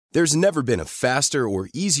There's never been a faster or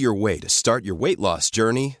easier way to start your weight loss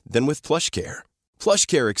journey than with PlushCare.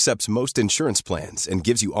 PlushCare accepts most insurance plans and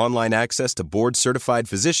gives you online access to board-certified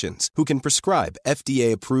physicians who can prescribe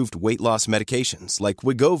FDA-approved weight loss medications like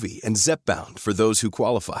Wegovy and Zepbound for those who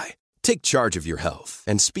qualify. Take charge of your health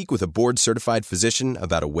and speak with a board-certified physician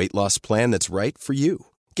about a weight loss plan that's right for you.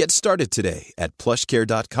 Get started today at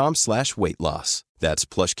plushcare.com/weight loss. That's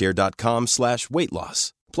plushcare.com/weight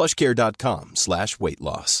loss. plushcare.com/weight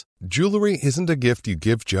loss. Jewelry isn't a gift you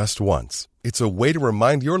give just once. It's a way to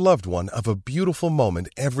remind your loved one of a beautiful moment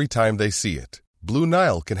every time they see it. Blue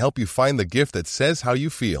Nile can help you find the gift that says how you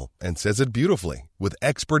feel and says it beautifully, with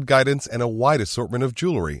expert guidance and a wide assortment of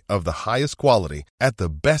jewelry of the highest quality at the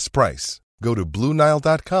best price. Go to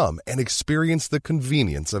BlueNile.com and experience the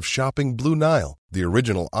convenience of shopping Blue Nile, the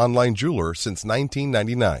original online jeweler since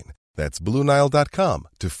 1999. That's BlueNile.com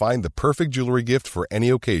to find the perfect jewelry gift for any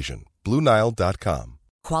occasion. BlueNile.com.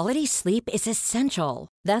 Quality sleep is essential.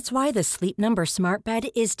 That's why the Sleep Number Smart Bed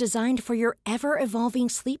is designed for your ever-evolving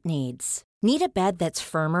sleep needs. Need a bed that's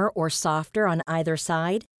firmer or softer on either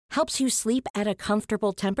side? Helps you sleep at a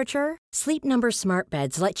comfortable temperature? Sleep Number Smart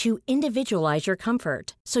Beds let you individualize your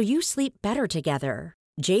comfort, so you sleep better together.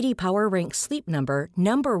 J.D. Power ranks Sleep Number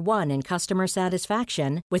number 1 in customer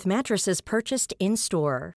satisfaction with mattresses purchased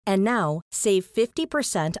in-store. And now, save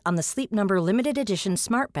 50% on the Sleep Number Limited Edition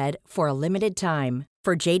Smart Bed for a limited time.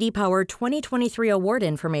 For J.D. Power 2023 award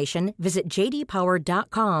information, visit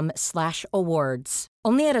jdpower.com/awards.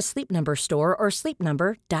 Only at a Sleep Number store or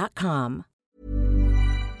sleepnumber.com.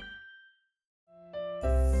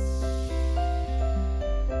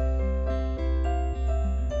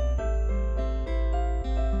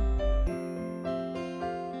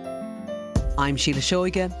 I'm Sheila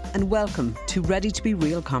Shoiga, and welcome to Ready to Be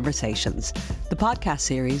Real Conversations, the podcast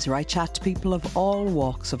series where I chat to people of all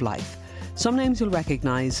walks of life. Some names you'll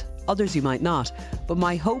recognise, others you might not, but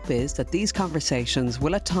my hope is that these conversations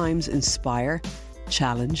will at times inspire,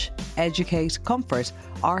 challenge, educate, comfort,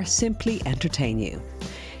 or simply entertain you.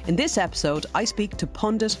 In this episode, I speak to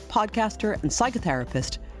pundit, podcaster and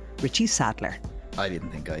psychotherapist Richie Sadler. I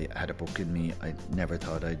didn't think I had a book in me. I never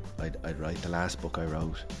thought I'd write the last book I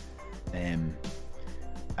wrote. And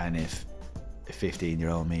if a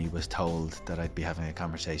 15-year-old me was told that I'd be having a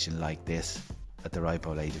conversation like this at the ripe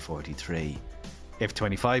old age of 43, if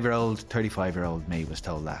 25-year-old, 35-year-old me was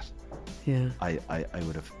told that, I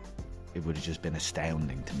would have, it would have just been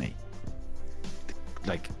astounding to me.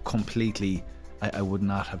 Like completely, I would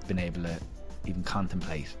not have been able to even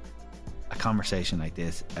contemplate a conversation like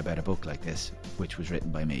this about a book like this, which was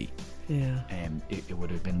written by me. It would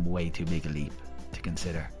have been way too big a leap to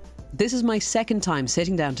consider. This is my second time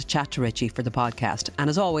sitting down to chat to Richie for the podcast, and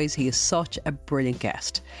as always, he is such a brilliant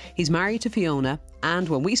guest. He's married to Fiona, and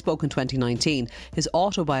when we spoke in 2019, his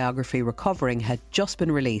autobiography Recovering had just been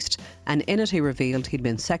released, and in it he revealed he'd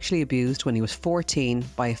been sexually abused when he was 14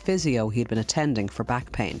 by a physio he'd been attending for back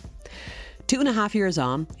pain. 2.5 years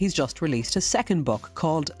on, he's just released his second book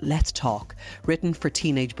called Let's Talk, written for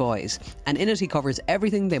teenage boys. And in it he covers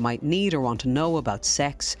everything they might need or want to know about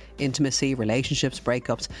sex, intimacy, relationships,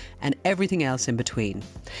 breakups, and everything else in between.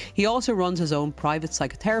 He also runs his own private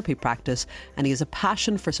psychotherapy practice, and he has a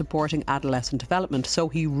passion for supporting adolescent development, so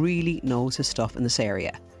he really knows his stuff in this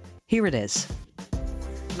area. Here it is.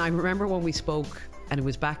 I remember when we spoke, and it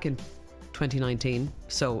was back in 2019.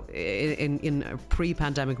 So in a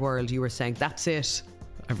pre-pandemic world, you were saying, that's it,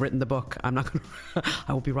 I've written the book, I'm not going to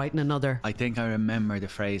I will be writing another. I think I remember the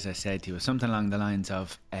phrase I said to you was something along the lines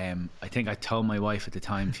of I think I told my wife at the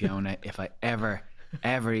time, Fiona, if I ever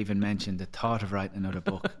even mentioned the thought of writing another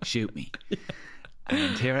book, shoot me.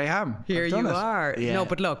 And here I am. Here you are. Yeah. No,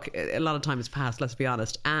 but look, a lot of time has passed, let's be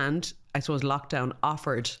honest, and I suppose lockdown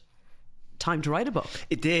offered time to write a book.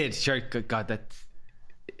 It did. Sure, God, that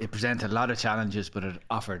it presented a lot of challenges, but it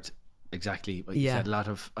offered exactly what you said, a lot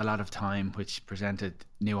of time, which presented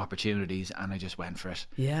new opportunities, and I just went for it.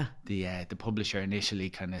 Yeah. The publisher initially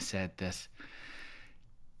kind of said that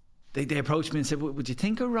they approached me and said, would you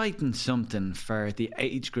think of writing something for the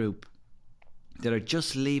age group that are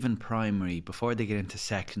just leaving primary before they get into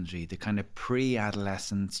secondary, the kind of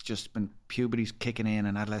pre-adolescents, just when puberty's kicking in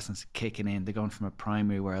and adolescence kicking in, they're going from a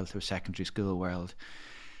primary world to a secondary school world.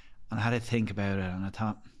 And I had to think about it, and I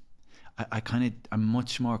thought, I'm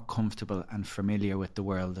much more comfortable and familiar with the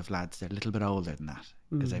world of lads that are a little bit older than that,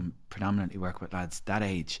 because I predominantly work with lads that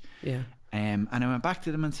age. Yeah. And I went back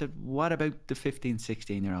to them and said, what about the 15,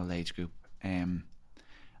 16-year-old age group? And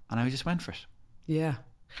I just went for it. Yeah.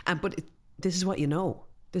 But this is what you know.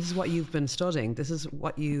 This is what you've been studying. This is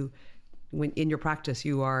what when in your practice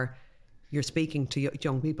you are you're speaking to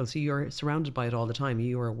young people, so you're surrounded by it all the time.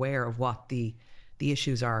 You're aware of what the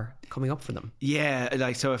issues are coming up for them. Yeah,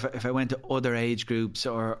 like, so if I went to other age groups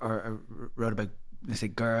or wrote about, let's say,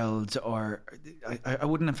 girls, or I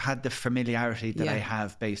wouldn't have had the familiarity that I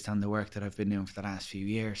have based on the work that I've been doing for the last few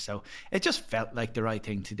years. So it just felt like the right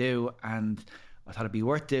thing to do, and I thought it'd be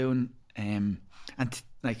worth doing.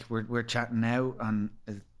 Like we're chatting now on,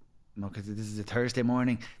 because this is a Thursday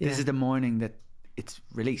morning. This is the morning that it's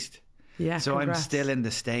released. Yeah. So congrats. I'm still in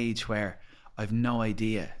the stage where I've no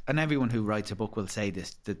idea, and everyone who writes a book will say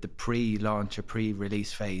this, that the pre-launch or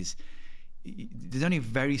pre-release phase, there's only a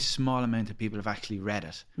very small amount of people have actually read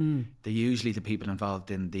it. They're usually the people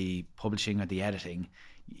involved in the publishing or the editing.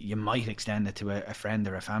 You might extend it to a friend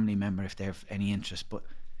or a family member if they have any interest, but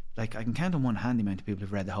like, I can count on one hand the amount of people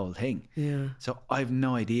who've read the whole thing. Yeah. So I've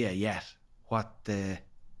no idea yet what the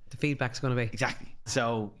feedback's going to be. Exactly.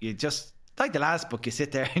 So you just, like the last book, you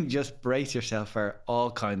sit there and just brace yourself for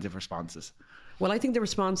all kinds of responses. Well, I think the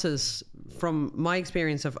responses, from my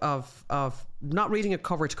experience of not reading it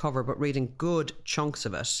cover to cover, but reading good chunks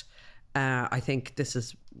of it, I think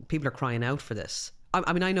people are crying out for this.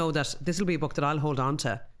 I mean, I know that this will be a book that I'll hold on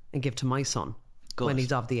to and give to my son when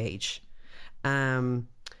he's of the age.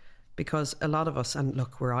 Because a lot of us, and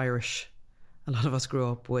look, we're Irish, a lot of us grew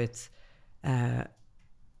up with a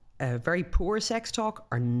very poor sex talk,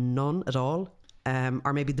 or none at all,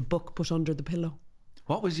 or maybe the book put under the pillow.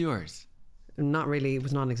 What was yours? Not really, it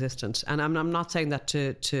was non-existent. And I'm not saying that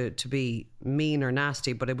to be mean or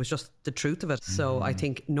nasty, but it was just the truth of it. So I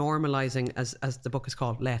think normalising, as the book is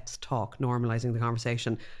called, Let's Talk, normalising the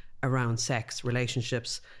conversation around sex,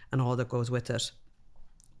 relationships and all that goes with it.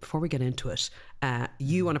 Before we get into it,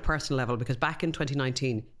 you on a personal level, because back in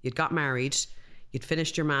 2019, you'd got married, you'd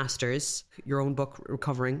finished your masters, your own book,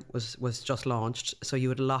 Recovering, was just launched. So you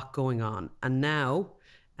had a lot going on. And now,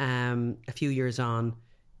 a few years on,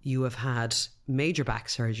 you have had major back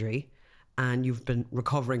surgery and you've been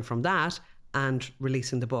recovering from that and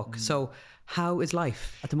releasing the book. So how is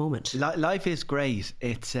life at the moment? Life is great.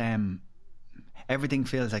 It's everything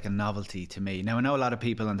feels like a novelty to me. Now, I know a lot of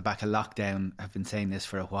people on the back of lockdown have been saying this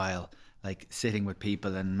for a while, like sitting with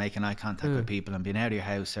people and making eye contact with people and being out of your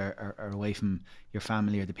house or away from your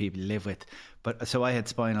family or the people you live with. But so I had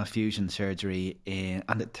spinal fusion surgery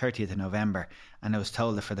on the 30th of November, and I was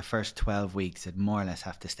told that for the first 12 weeks I'd more or less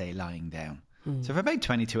have to stay lying down. So for about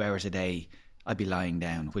 22 hours a day I'd be lying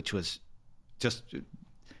down, which was just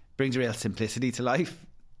brings real simplicity to life.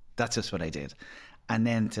 That's just what I did. And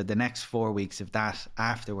then to the next 4 weeks of that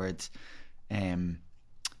afterwards,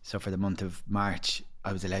 so for the month of March,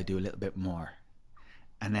 I was allowed to do a little bit more.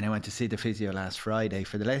 And then I went to see the physio last Friday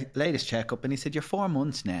for the latest checkup, and he said, "You're 4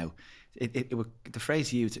 months now." It would, the phrase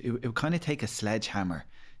he used, it would kind of take a sledgehammer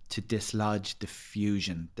to dislodge the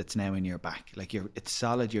fusion that's now in your back. Like, it's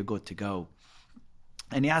solid, you're good to go.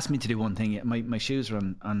 And he asked me to do one thing. My shoes were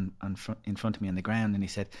in front of me on the ground, and he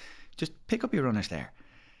said, "Just pick up your runners there."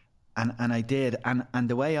 And I did, and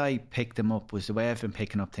the way I picked them up was the way I've been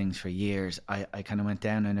picking up things for years. I kind of went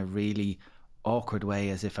down in a really awkward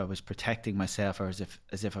way, as if I was protecting myself, or as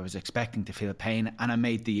if I was expecting to feel pain. And I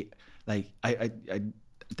made to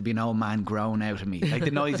be an old man groan out of me, like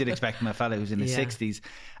the noise you'd expect from a fellow who's in his 60s.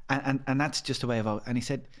 And that's just the way I've. And he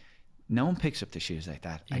said, "No one picks up the shoes like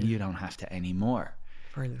that, and you don't have to anymore."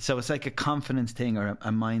 Brilliant. So it's like a confidence thing, or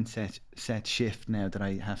a mindset shift now that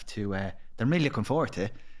I have to. That I'm really looking forward to.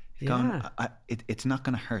 Going, it's not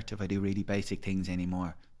going to hurt if I do really basic things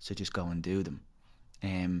anymore, so just go and do them.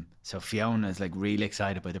 So Fiona is like really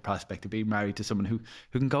excited by the prospect of being married to someone who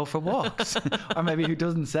can go for walks, or maybe who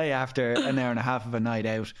doesn't say after an hour and a half of a night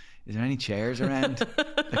out, "Is there any chairs around?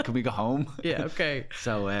 Like, can we go home?" Yeah, okay.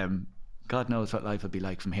 So God knows what life will be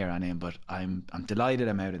like from here on in, but I'm delighted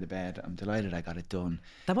I'm out of the bed. I'm delighted I got it done.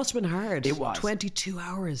 That must have been hard. It was 22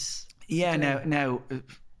 hours. Yeah. Now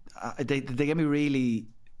they get me really.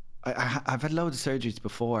 I've had loads of surgeries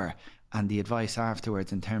before, and the advice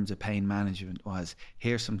afterwards in terms of pain management was,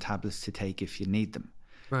 here's some tablets to take if you need them.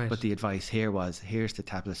 Right. But the advice here was, here's the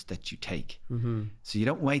tablets that you take. Mm-hmm. So you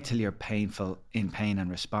don't wait till you're in pain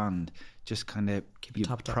and respond. Just kind of keep it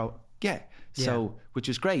topped up. Yeah. So, which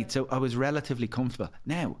was great. So I was relatively comfortable.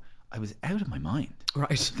 Now, I was out of my mind.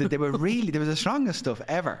 Right. They were really, there was the strongest stuff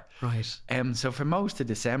ever. Right. So for most of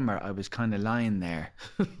December, I was kind of lying there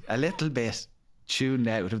a little bit tuned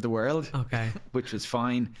out of the world, which was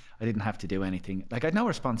fine. I didn't have to do anything. Like, I had no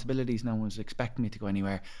responsibilities. No one was expecting me to go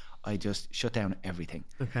anywhere. I just shut down everything.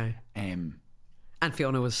 Okay. And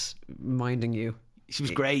Fiona was minding you. She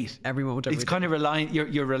was great every moment. It's kind of reliant.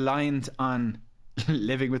 You're reliant on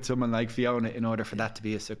living with someone like Fiona in order for that to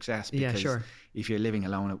be a success. Because sure. if you're living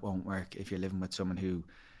alone, it won't work. If you're living with someone who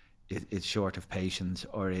is short of patience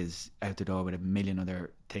or is out the door with a million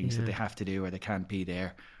other things that they have to do, or they can't be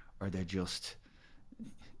there, or they're just...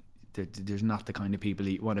 There's not the kind of people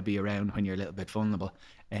you want to be around when you're a little bit vulnerable,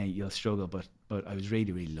 and you'll struggle. But I was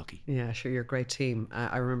really, really lucky. Yeah, sure, you're a great team.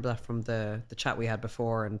 I remember that from the chat we had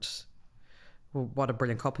before, and what a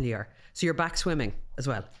brilliant couple you are. So you're back swimming as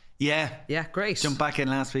well? Yeah, great. Jumped back in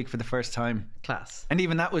last week for the first time. Class. And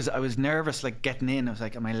even that was, I was nervous, like getting in. I was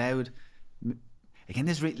like, am I allowed? Again,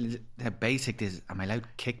 this really, the basic is, am I allowed to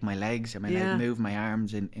kick my legs? Am I allowed to move my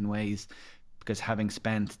arms in ways? Because having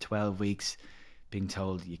spent 12 weeks being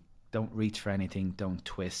told you don't reach for anything, don't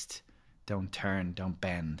twist, don't turn, don't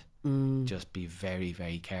bend, just be very,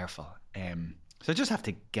 very careful. So I just have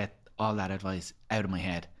to get all that advice out of my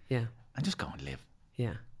head, and just go and live.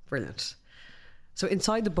 Yeah, brilliant. So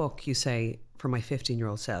inside the book you say, for my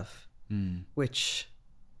 15-year-old self, which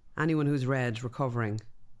anyone who's read Recovering,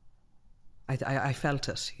 I felt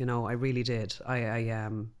it, you know, I really did. I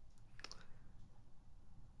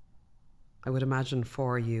would imagine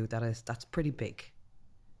for you that's pretty big.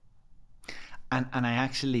 And I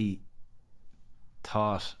actually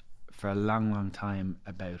thought for a long, long time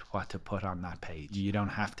about what to put on that page. You don't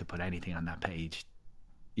have to put anything on that page.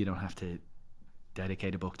 You don't have to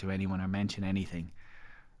dedicate a book to anyone or mention anything.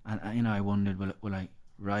 And you know, I wondered, will I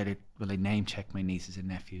write it? Will I name check my nieces and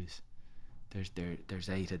nephews? There's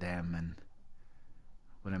 8 of them, and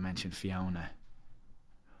will I mention Fiona?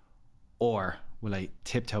 Or will I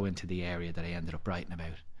tiptoe into the area that I ended up writing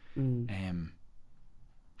about?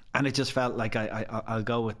 And it just felt like I'll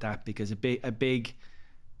go with that, because a big,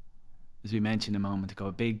 as we mentioned a moment ago,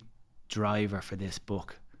 a big driver for this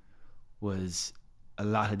book was a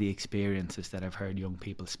lot of the experiences that I've heard young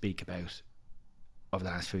people speak about over the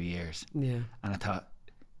last few years. Yeah. And I thought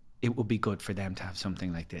it would be good for them to have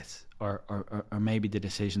something like this, or maybe the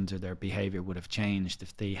decisions or their behaviour would have changed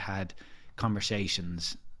if they had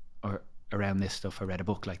conversations or around this stuff or read a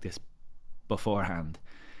book like this beforehand.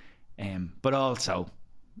 But also,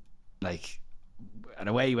 like, at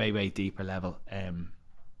a way, way, way deeper level,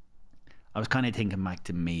 I was kind of thinking back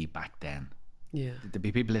to me back then. Yeah. There'd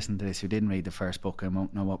be people listening to this who didn't read the first book and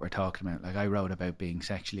won't know what we're talking about. Like, I wrote about being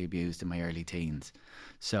sexually abused in my early teens.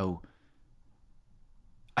 So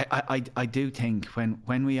I do think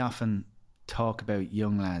when we often talk about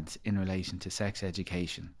young lads in relation to sex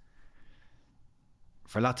education,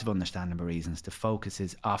 for lots of understandable reasons, the focus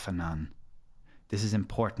is often on, this is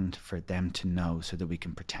important for them to know so that we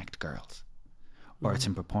can protect girls, or it's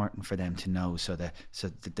important for them to know so that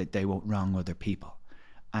they won't wrong other people.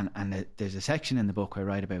 And there's a section in the book where I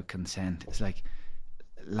write about consent. It's like,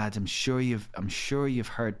 lads, I'm sure you've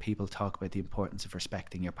heard people talk about the importance of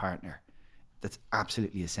respecting your partner. That's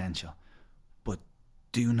absolutely essential. But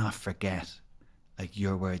do not forget, like,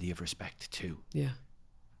 you're worthy of respect too. Yeah.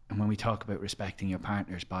 And when we talk about respecting your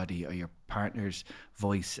partner's body or your partner's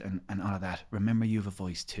voice and all of that, remember you have a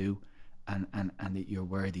voice too, and that you're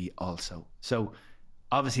worthy also. So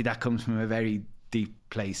obviously that comes from a very deep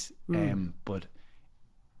place, but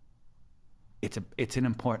it's an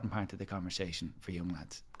important part of the conversation for young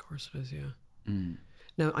lads. Of course it is, yeah.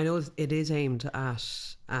 Now, I know it is aimed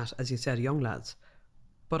at, as you said, young lads,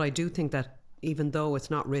 but I do think that even though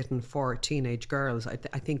it's not written for teenage girls, I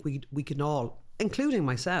think we can all, including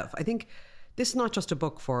myself, I think this is not just a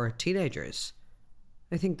book for teenagers.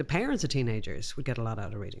 I think the parents of teenagers would get a lot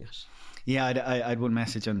out of reading it. Yeah, I had one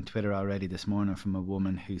message on Twitter already this morning from a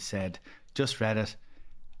woman who said, just read it.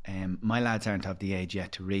 My lads aren't of the age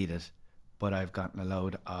yet to read it, but I've gotten a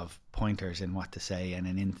load of pointers in what to say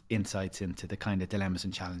and insights into the kind of dilemmas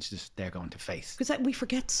and challenges they're going to face. Because we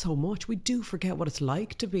forget so much. We do forget what it's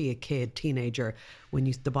like to be a kid, teenager,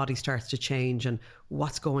 when the body starts to change and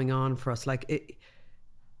what's going on for us. Like, it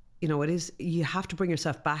is, you have to bring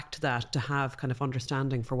yourself back to that to have kind of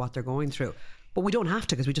understanding for what they're going through. But we don't have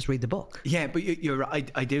to, because we just read the book. Yeah, but you're right.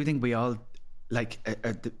 I do think we all, like,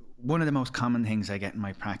 one of the most common things I get in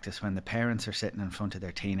my practice when the parents are sitting in front of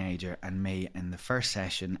their teenager and me in the first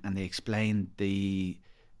session, and they explain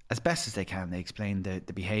as best as they can, they explain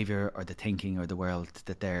the behaviour or the thinking or the world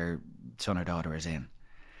that their son or daughter is in.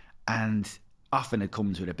 And often it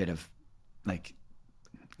comes with a bit of, like,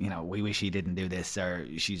 you know, we wish he didn't do this, or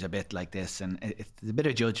she's a bit like this, and it's a bit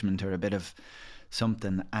of judgment or a bit of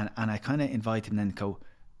something. And I kind of invite him then to go,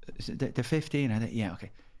 they're 15, are they? Yeah,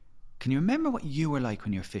 okay. Can you remember what you were like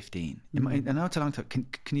when you were 15? I know it's a long time.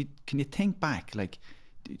 Can you think back? Like,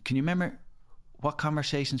 can you remember what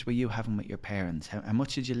conversations were you having with your parents? How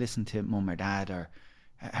much did you listen to mum or dad? Or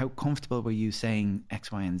how comfortable were you saying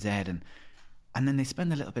X, Y, and Z? And And then they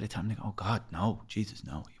spend a little bit of time and they go, oh God, no, Jesus,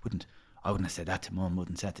 no, I wouldn't have said that to mum,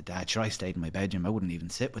 wouldn't have said to dad. Sure, I stayed in my bedroom. I wouldn't even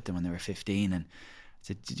sit with them when they were 15. And I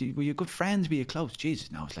said, were you good friends? Were you close?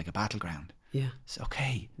 Jesus, no, it's like a battleground. Yeah. It's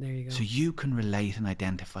okay. There you go. So you can relate and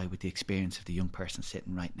identify with the experience of the young person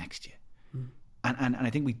sitting right next to you. And I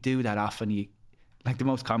think we do that often. Like the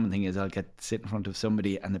most common thing is I'll sit in front of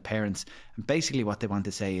somebody and the parents, and basically what they want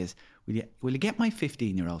to say is, will you get my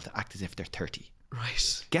 15-year-old to act as if they're 30?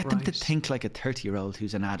 Right. Get them to think like a 30-year-old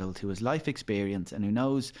who's an adult, who has life experience and who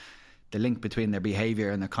knows the link between their behaviour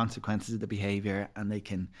and the consequences of the behaviour, and they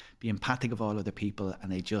can be empathic of all other people,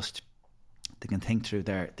 and they can think through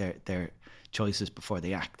their choices before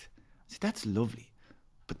they act. See, that's lovely,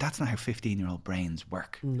 but that's not how 15-year-old brains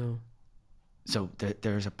work. No. So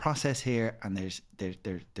there's a process here, and there's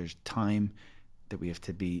time that we have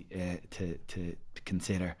to be to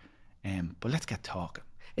consider. But let's get talking.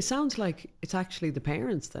 It sounds like it's actually the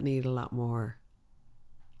parents that need a lot more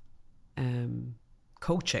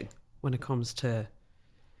coaching when it comes to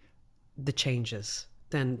the changes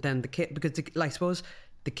than the kid, because I suppose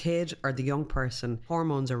the kid or the young person,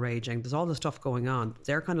 hormones are raging, there's all this stuff going on,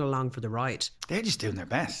 they're kind of along for the ride. They're just doing their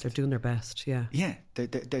best. They're doing their best, yeah. Yeah,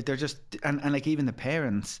 they're just, and like even the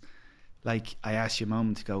parents, like I asked you a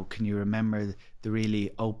moment ago, can you remember the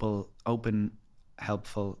really open,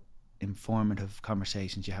 helpful, informative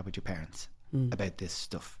conversations you had with your parents about this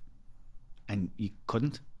stuff? And you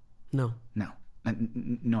couldn't? No.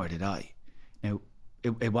 And nor did I. Now,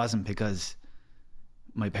 it wasn't because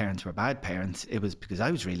my parents were bad parents. It was because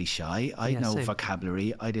I was really shy. I had no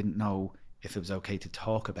vocabulary. I didn't know if it was okay to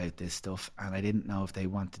talk about this stuff, and I didn't know if they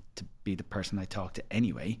wanted to be the person I talked to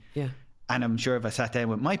anyway. Yeah. And I'm sure if I sat down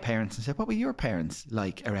with my parents and said, what were your parents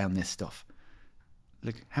like around this stuff?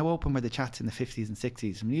 Like, how open were the chats in the 50s and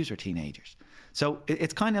 60s when you were teenagers? So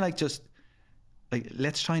it's kind of like, just like,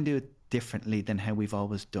 let's try and do it differently than how we've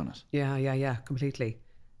always done it. Yeah, completely.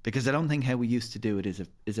 Because I don't think how we used to do it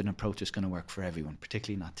is an approach that's going to work for everyone,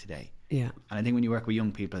 particularly not today. Yeah. And I think when you work with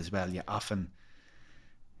young people as well, you often,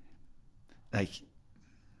 like,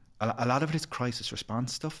 a lot of it is crisis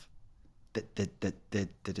response stuff. The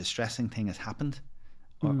distressing thing has happened,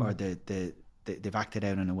 or they've acted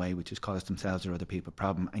out in a way which has caused themselves or other people a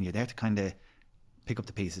problem, and you're there to kind of pick up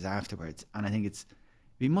the pieces afterwards. And I think it'd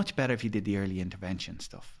be much better if you did the early intervention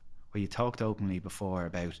stuff, where you talked openly before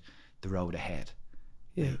about the road ahead.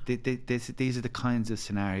 Yeah. These are the kinds of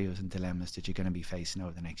scenarios and dilemmas that you're going to be facing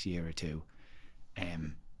over the next year or two.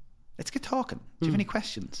 Let's get talking. Do you have any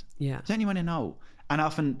questions? Yeah. Does anyone know? And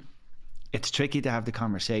often it's tricky to have the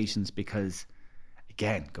conversations because,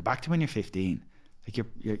 again, go back to when you're 15. Like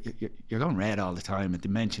you're going red all the time at the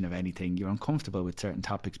mention of anything. You're uncomfortable with certain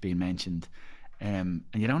topics being mentioned, and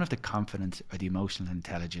you don't have the confidence or the emotional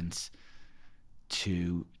intelligence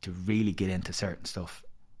to really get into certain stuff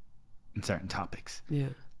in certain topics. Yeah.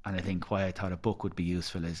 And I think why I thought a book would be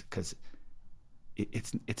useful is because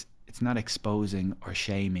it's not exposing or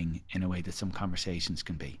shaming in a way that some conversations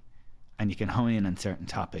can be. And you can hone in on certain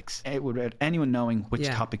topics without anyone knowing which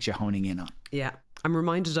topics you're honing in on. Yeah. I'm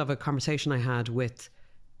reminded of a conversation I had with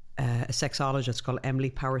a sexologist called Emily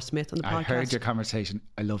Power Smith on the podcast. I heard your conversation.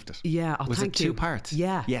 I loved it. Yeah. Oh, was it 2 parts?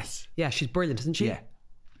 Yeah. Yes. Yeah, she's brilliant, isn't she? Yeah.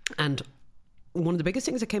 And one of the biggest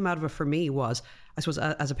things that came out of it for me was, I suppose,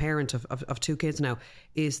 as a parent of 2 kids now,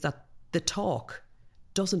 is that the talk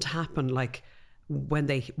doesn't happen like when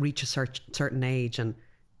they reach a certain age and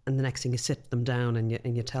the next thing you sit them down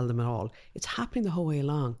and you tell them it all. It's happening the whole way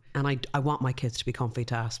along. And I want my kids to be comfy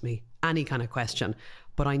to ask me any kind of question,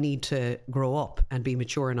 but I need to grow up and be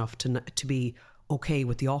mature enough to be okay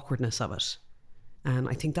with the awkwardness of it. And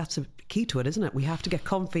I think that's a key to it, isn't it? We have to get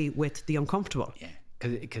comfy with the uncomfortable. Yeah.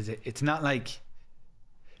 Because it's not like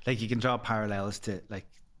you can draw parallels to like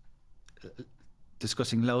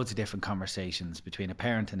discussing loads of different conversations between a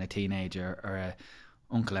parent and a teenager, or a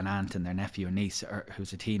uncle and aunt and their nephew or niece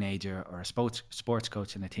who's a teenager, or a sports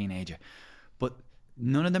coach and a teenager. But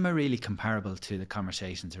none of them are really comparable to the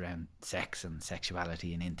conversations around sex and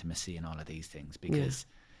sexuality and intimacy and all of these things, because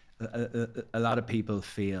a lot of people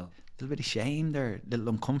feel a little bit ashamed or a little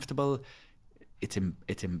uncomfortable. It's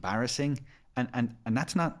embarrassing. And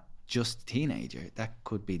that's not just teenager. That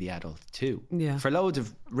could be the adult too. Yeah. For loads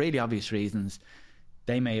of really obvious reasons.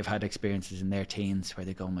 They may have had experiences in their teens where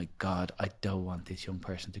they go, oh my God, I don't want this young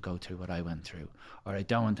person to go through what I went through, or I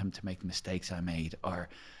don't want them to make the mistakes I made, or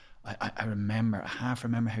I half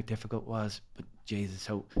remember how difficult it was, but Jesus,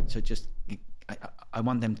 so just I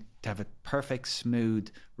want them to have a perfect smooth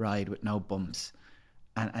ride with no bumps.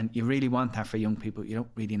 And you really want that for young people. You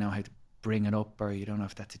don't really know how to bring it up, or you don't know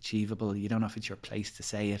if that's achievable. You don't know if it's your place to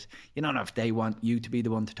say it. You don't know if they want you to be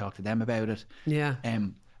the one to talk to them about it. Yeah.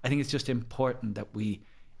 I think it's just important that we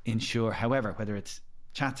ensure, however, whether it's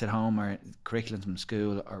chats at home or curriculums from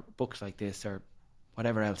school or books like this or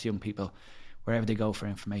whatever else, young people, wherever they go for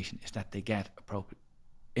information, is that they get appropriate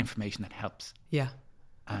information that helps. Yeah.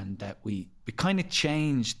 And that we kind of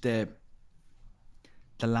change the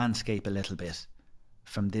landscape a little bit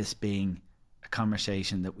from this being a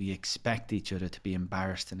conversation that we expect each other to be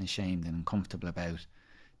embarrassed and ashamed and uncomfortable about,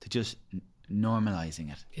 to just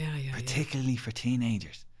normalising it. Yeah. Particularly for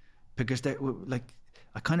teenagers. Because they're like,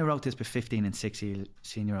 I kind of wrote this with 15 and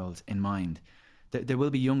 16-year-olds in mind. There will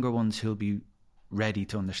be younger ones who'll be ready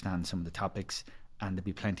to understand some of the topics, and there'll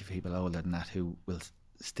be plenty of people older than that who will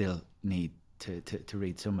still need to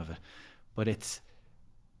read some of it. But it's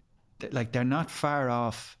like they're not far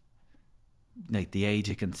off, like the age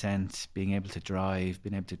of consent, being able to drive,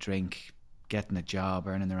 being able to drink, getting a job,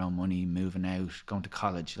 earning their own money, moving out, going to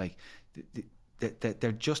college. Like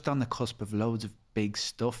they're just on the cusp of loads of big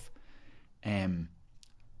stuff. And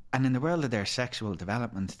in the world of their sexual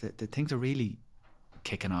development, the things are really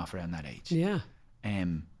kicking off around that age. Yeah.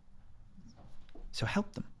 So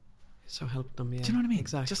help them. Yeah. Do you know what I mean?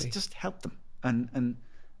 Exactly. Just help them. And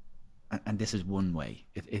this is one way.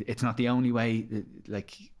 It's not the only way.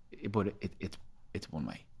 But it's one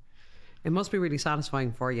way. It must be really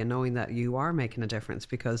satisfying for you knowing that you are making a difference,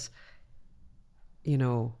 because, you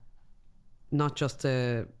know, not just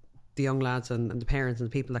the young lads and the parents and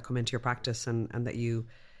the people that come into your practice and that you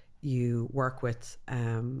work with,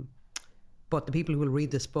 but the people who will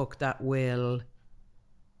read this book that will,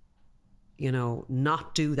 you know,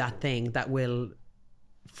 not do that thing that will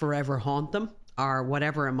forever haunt them, or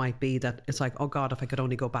whatever it might be, that it's like, oh God, if I could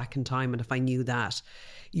only go back in time, and if I knew that,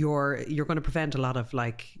 you're going to prevent a lot of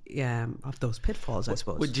of those pitfalls, I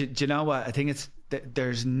suppose. Well, do you know what? I think it's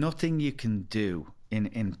there's nothing you can do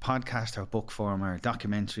in podcast or book form or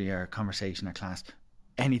documentary or conversation or class,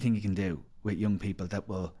 anything you can do with young people that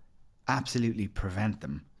will absolutely prevent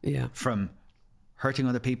them from hurting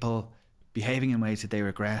other people, behaving in ways that they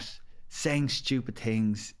regret, saying stupid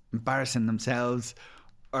things, embarrassing themselves,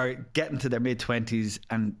 or getting to their mid-20s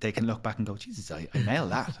and they can look back and go, Jesus, I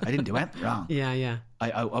nailed that. I didn't do anything wrong. Yeah.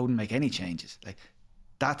 I wouldn't make any changes. Like,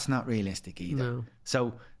 that's not realistic either. No.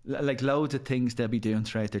 So, like, loads of things they'll be doing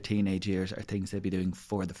throughout their teenage years are things they'll be doing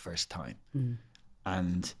for the first time.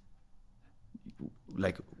 And,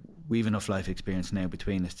 like, we've enough life experience now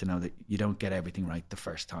between us to know that you don't get everything right the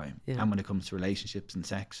first time. Yeah. And when it comes to relationships and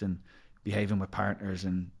sex and behaving with partners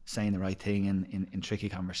and saying the right thing in tricky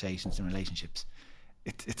conversations and relationships,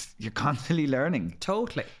 it's you're constantly learning.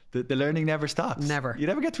 Totally. The learning never stops. Never. You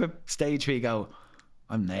never get to a stage where you go,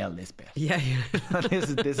 I've nailed this bit. Yeah. this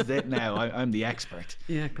is it now. I'm the expert.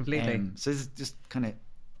 Yeah, completely. So this is just kind of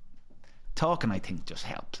talking, I think, just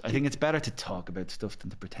helps. I think it's better to talk about stuff than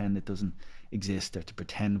to pretend it doesn't exist, or to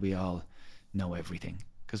pretend we all know everything,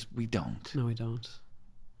 because we don't. No, we don't.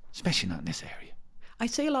 Especially not in this area. I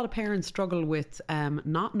say a lot of parents struggle with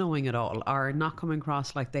not knowing it all, or not coming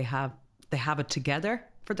across like they have it together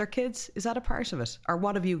for their kids. Is that a part of it? Or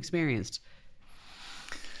what have you experienced?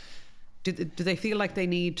 Do they feel like they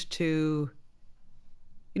need to,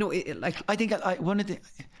 you know, I think I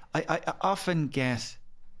often get,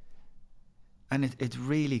 and it's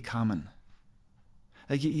really common,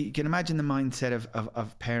 like you can imagine the mindset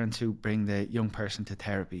of parents who bring the young person to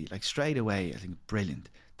therapy, like straight away, I think brilliant.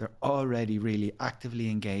 They're already really actively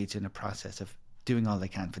engaged in a process of doing all they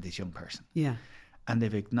can for this young person. Yeah. And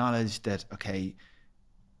they've acknowledged that, okay,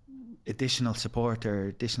 additional support or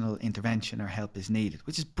additional intervention or help is needed,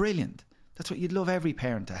 which is brilliant. That's what you'd love every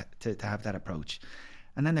parent to have that approach.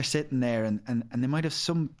 And then they're sitting there and they might have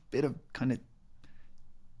some bit of kind of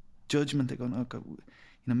judgment. They're going, oh God, you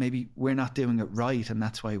know, maybe we're not doing it right and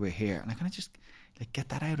that's why we're here. And I kind of just like get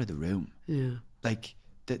that out of the room. Yeah. Like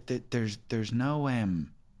there's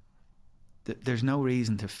no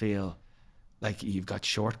reason to feel like you've got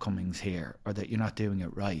shortcomings here or that you're not doing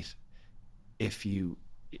it right if you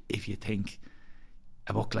think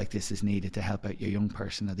a book like this is needed to help out your young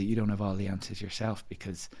person, or that you don't have all the answers yourself,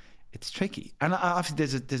 because it's tricky. And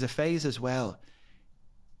obviously there's a phase as well,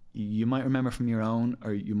 you might remember from your own,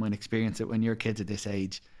 or you might experience it when your kids at this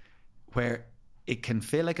age, where it can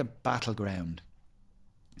feel like a battleground,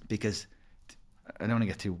 because I don't want to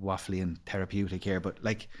get too waffly and therapeutic here, but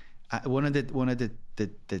like one of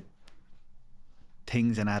the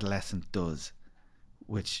things an adolescent does,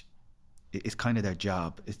 which is kind of their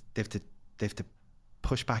job, is they have to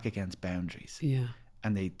push back against boundaries. Yeah.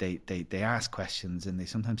 And they ask questions, and they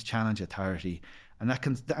sometimes challenge authority, and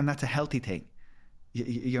that's a healthy thing.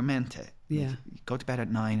 You're meant to. Yeah. You go to bed at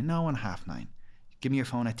 9. No, I want 9:30. Give me your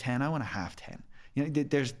phone at 10. I want 10:30. You know,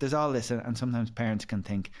 there's all this, and sometimes parents can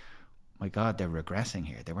think, my God, they're regressing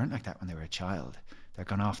here. They weren't like that when they were a child. They're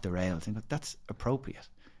gone off the rails. And that's appropriate.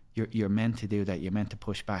 You're meant to do that. You're meant to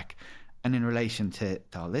push back. And in relation to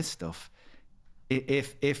all this stuff,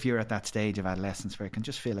 if you're at that stage of adolescence where it can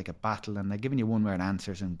just feel like a battle and they're giving you one-word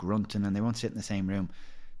answers and grunting and they won't sit in the same room,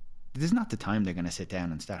 this is not the time they're going to sit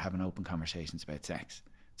down and start having open conversations about sex.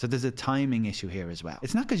 So there's a timing issue here as well.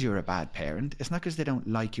 It's not because you're a bad parent. It's not because they don't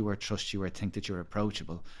like you or trust you or think that you're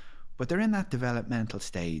approachable. But they're in that developmental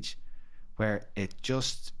stage where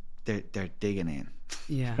they're digging in.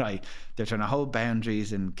 Yeah. Right? They're trying to hold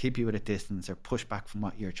boundaries and keep you at a distance or push back from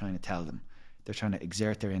what you're trying to tell them. They're trying to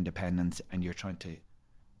exert their independence and you're trying to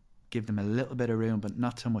give them a little bit of room, but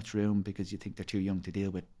not so much room because you think they're too young to deal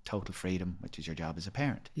with total freedom, which is your job as a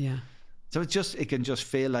parent. Yeah. So it can just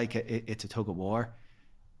feel like it's a tug of war.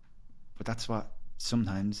 But that's what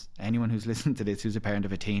sometimes anyone who's listening to this, who's a parent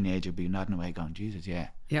of a teenager, would be nodding away going, Jesus, yeah.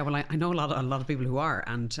 Yeah, well, I know a lot of people who are,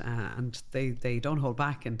 and they don't hold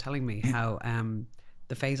back in telling me how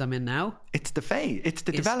the phase I'm in now. It's the phase. It's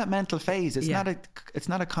the developmental phase. It's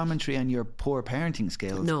not a commentary on your poor parenting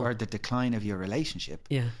skills or the decline of your relationship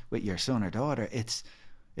with your son or daughter. It's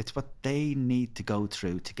what they need to go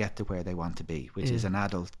through to get to where they want to be, which is an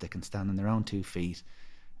adult that can stand on their own 2 feet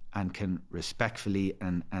and can respectfully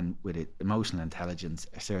and with emotional intelligence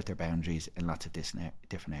assert their boundaries in lots of different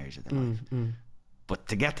areas of their life. But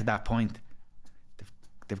to get to that point,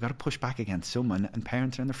 they've got to push back against someone, and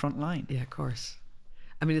parents are in the front line. Yeah, of course.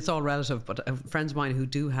 I mean, it's all relative, but friends of mine who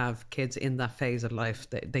do have kids in that phase of life,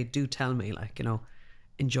 they do tell me, like, you know,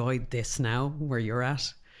 enjoy this now where you're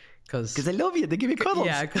at. Because they love you. They give you cuddles.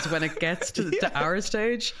 Yeah, because when it gets to our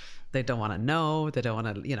stage, they don't want to know. They don't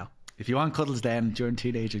want to, you know. If you want cuddles then during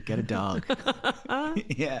teenager, get a dog.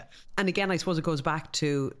 Yeah. And again, I suppose it goes back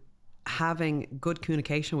to having good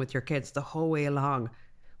communication with your kids the whole way along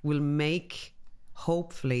will make,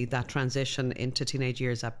 hopefully, that transition into teenage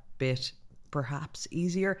years a bit perhaps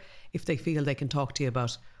easier. If they feel they can talk to you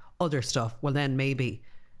about other stuff, well then maybe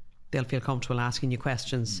they'll feel comfortable asking you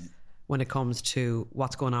questions when it comes to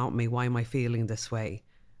what's going on with me, why am I feeling this way,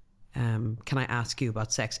 can I ask you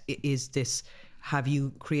about sex, have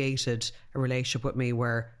you created a relationship with me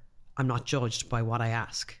where I'm not judged by what I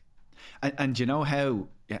ask? And you know how,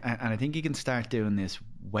 and I think you can start doing this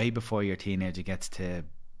way before your teenager gets to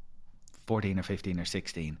 14 or 15 or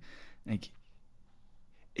 16. Like,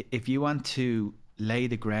 if you want to lay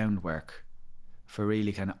the groundwork for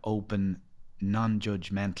really kind of open,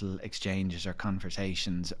 non-judgmental exchanges or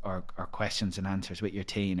conversations or questions and answers with your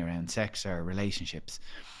teen around sex or relationships,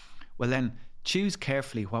 well then choose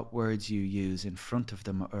carefully what words you use in front of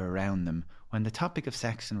them or around them when the topic of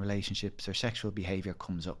sex and relationships or sexual behaviour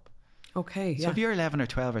comes up. Okay, yeah. So if your 11 or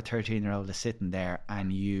 12 or 13-year-old is sitting there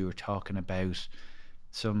and you're talking about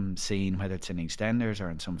some scene, whether it's in EastEnders or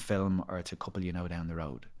in some film or it's a couple you know down the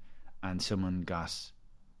road, and someone got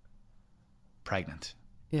pregnant,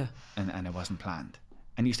 and it wasn't planned,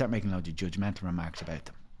 and you start making loads of judgmental remarks about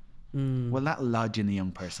them, well, that'll lodge in the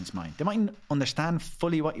young person's mind. They mightn't understand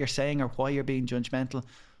fully what you're saying or why you're being judgmental,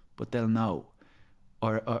 but they'll know.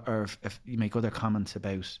 Or if you make other comments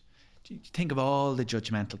about, think of all the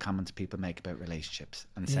judgmental comments people make about relationships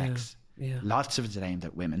and sex. Yeah. Lots of it's aimed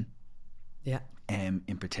at women. Yeah.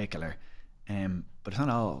 In particular. But it's not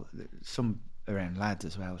all. Some around lads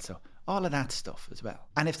as well. So all of that stuff as well.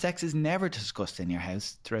 And if sex is never discussed in your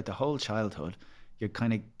house throughout the whole childhood, you're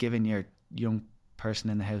kind of giving your young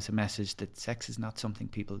person in the house a message that sex is not something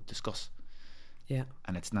people discuss. Yeah.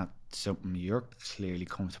 And it's not something you're clearly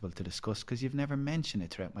comfortable to discuss because you've never mentioned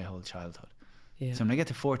it throughout my whole childhood. Yeah. So when I get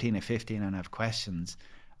to 14 or 15 and I have questions,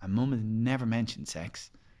 and mum has never mentioned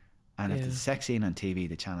sex, and if the sex scene on TV,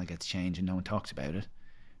 the channel gets changed and no one talks about it,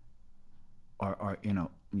 or you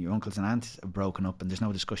know, your uncles and aunts have broken up and there's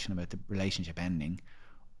no discussion about the relationship ending,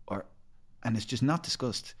 and it's just not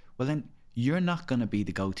discussed, well then you're not going to be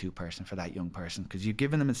the go-to person for that young person because you've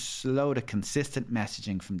given them a slow to consistent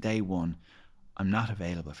messaging from day one. I'm not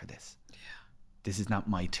available for this. Yeah. This is not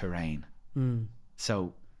my terrain.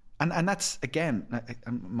 So, and that's, again,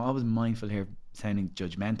 I'm always mindful here sounding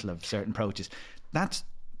judgmental of certain approaches. That's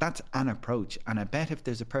an approach. And I bet if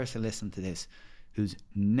there's a person listening to this who's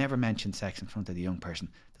never mentioned sex in front of the young person,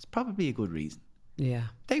 that's probably a good reason. Yeah.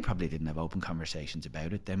 They probably didn't have open conversations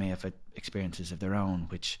about it. They may have had experiences of their own,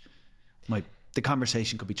 which the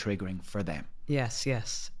conversation could be triggering for them.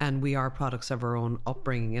 Yes. And we are products of our own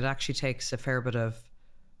upbringing. It actually takes a fair bit of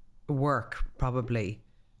work, probably,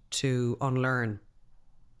 to unlearn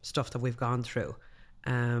stuff that we've gone through.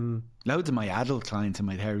 Loads of my adult clients in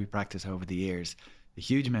my therapy practice over the years, a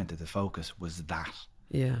huge amount of the focus was that.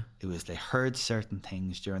 Yeah. It was they heard certain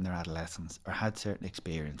things during their adolescence or had certain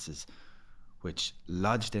experiences which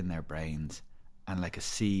lodged in their brains, and like a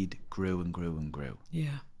seed grew and grew and grew.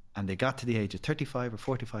 Yeah. And they got to the age of 35 or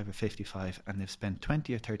 45 or 55, and they've spent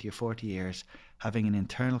 20 or 30 or 40 years having an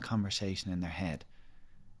internal conversation in their head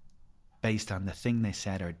based on the thing they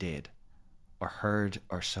said or did or heard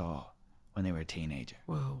or saw when they were a teenager.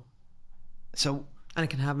 Whoa. So, and it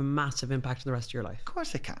can have a massive impact on the rest of your life. Of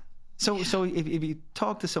course it can. So if you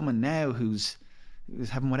talk to someone now who's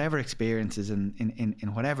having whatever experiences in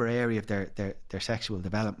whatever area of their sexual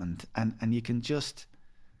development, and you can just,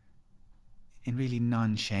 in really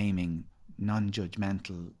non-shaming,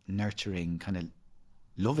 non-judgmental, nurturing, kind of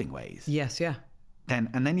loving ways. Yes, yeah.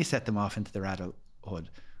 Then you set them off into their adulthood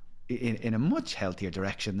in a much healthier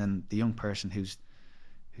direction than the young person who's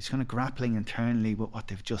kind of grappling internally with what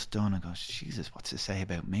they've just done and goes, Jesus, what's this say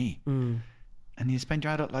about me? And you spend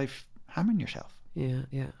your adult life hammering yourself. Yeah,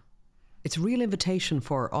 yeah. It's a real invitation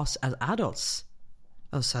for us as adults,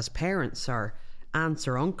 us as parents or aunts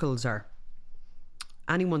or uncles or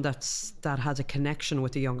anyone that has a connection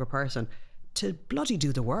with the younger person, to bloody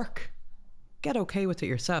do the work. Get okay with it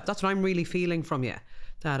yourself. That's what I'm really feeling from you.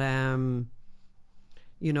 That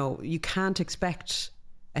you can't expect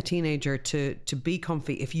a teenager to be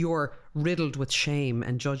comfy if you're riddled with shame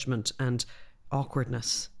and judgment and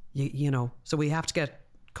awkwardness. You know, so we have to get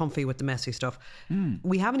comfy with the messy stuff.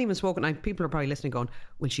 We haven't even spoken. People are probably listening going,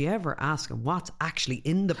 will she ever ask him what's actually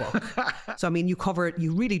in the book? So I mean, you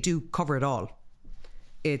really do cover it all.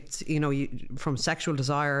 It's, from sexual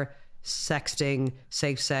desire, sexting,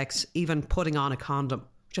 safe sex, even putting on a condom,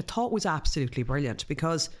 which I thought was absolutely brilliant,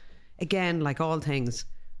 because again, like all things,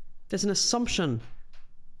 there's an assumption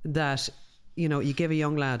that you give a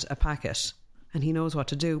young lad a packet and he knows what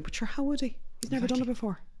to do, but sure, how would he? He's never done it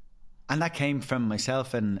before. And that came from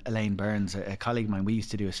myself and Elaine Burns, a colleague of mine. We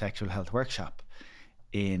used to do a sexual health workshop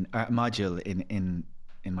in a module in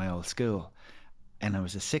my old school, and it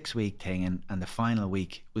was a 6-week thing, and the final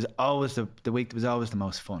week was always the week that was always the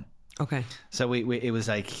most fun. Okay. So it was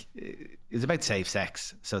about safe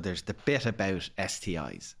sex. So there's the bit about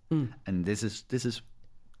STIs, and this is the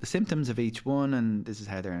symptoms of each one, and this is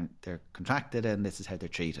how they're contracted, and this is how they're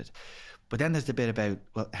treated. But then there's the bit about,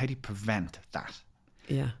 well, how do you prevent that?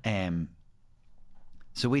 Yeah.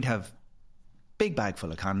 So we'd have big bag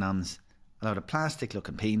full of condoms, a lot of plastic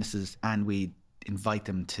looking penises, and we'd invite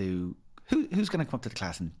them to who's going to come up to the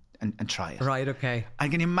class and try it. Right, okay. I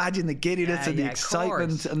can imagine the giddiness and the excitement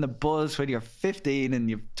course. and the buzz when you're 15 and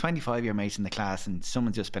you've 25 your mates in the class and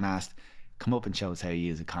someone's just been asked, come up and show us how you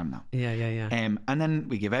use a condom. Yeah. And then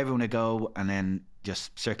we give everyone a go, and then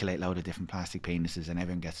just circulate a load of different plastic penises, and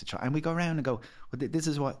everyone gets to try. And we go around and go, well, this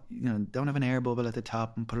is what, don't have an air bubble at the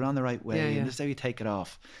top, and put it on the right way, and this is how you take it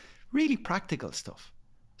off. Really practical stuff.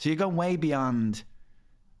 So you're going way beyond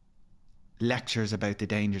lectures about the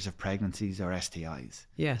dangers of pregnancies or STIs.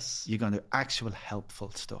 Yes. You're going to actual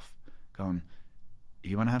helpful stuff. Going, if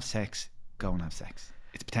you want to have sex, go and have sex.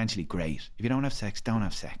 It's potentially great. If you don't have sex, don't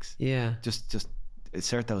have sex. Yeah. Just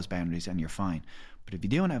assert those boundaries and you're fine. But if you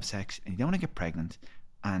do want to have sex and you don't want to get pregnant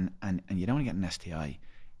and you don't want to get an STI,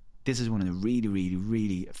 this is one of the really, really,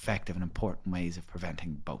 really effective and important ways of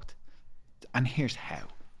preventing both. And here's how.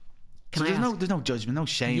 There's no judgment, no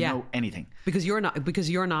shame, no anything. Because you're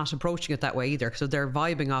not approaching it that way either. So they're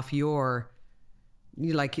vibing off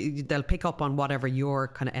they'll pick up on whatever your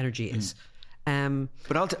kind of energy is.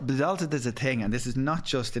 But also there's a thing, and this is not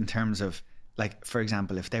just in terms of, like, for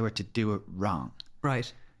example, if they were to do it wrong,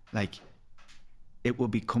 right? Like, it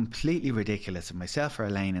would be completely ridiculous of myself or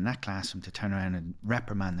Elaine in that classroom to turn around and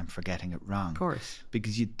reprimand them for getting it wrong. Of course,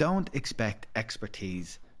 because you don't expect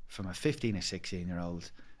expertise from a 15 or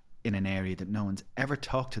 16-year-old in an area that no one's ever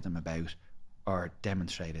talked to them about or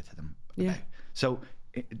demonstrated to them about. So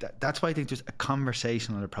that's why I think just a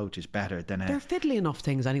conversational approach is better than they're fiddly enough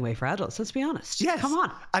things anyway for adults, let's be honest. Yes. Come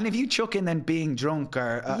on. And if you chuck in then being drunk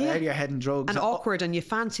or out of your head and drugs and awkward, and you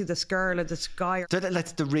fancy this girl or this guy,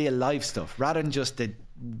 that's the real life stuff rather than just the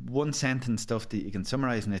one sentence stuff that you can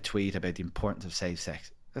summarize in a tweet about the importance of safe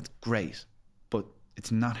sex. That's great, but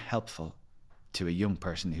it's not helpful to a young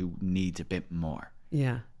person who needs a bit more.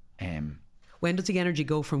 When does the energy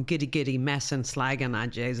go from giddy messing, slagging,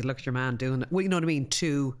 jeez, look at your man doing it, well, you know what I mean,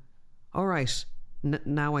 to all right,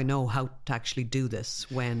 now I know how to actually do this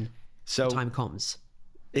when the time comes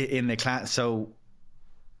in the class. So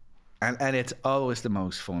and it's always the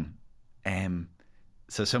most fun.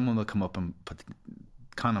 So someone will come up and put the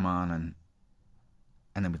condom on,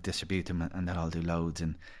 and then we'll distribute them, and they'll all do loads,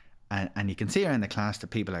 and And you can see around the class that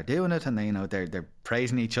people are doing it, and they, they're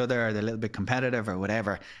praising each other, or they're a little bit competitive or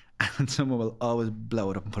whatever, and someone will always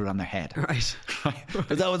blow it up and put it on their head. Right.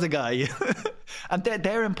 There's always a guy. And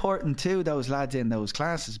they're important too, those lads in those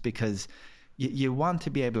classes, because you want to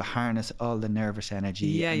be able to harness all the nervous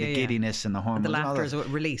energy and the giddiness and the hormones. And the laughter is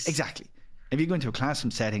release. Exactly. If you go into a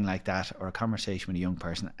classroom setting like that, or a conversation with a young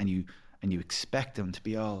person, and you expect them to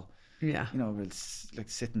be all, it's like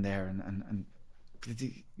sitting there and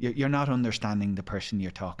you're not understanding the person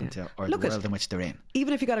you're talking to, or the world in which they're in.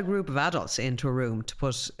 Even if you got a group of adults into a room to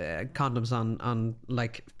put condoms on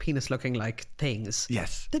like penis looking like things,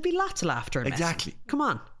 yes, there'd be lots of laughter. Exactly. Come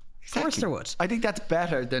on. Exactly. Of course there would. I think that's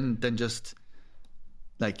better than just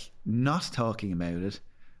like not talking about it,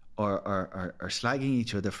 or slagging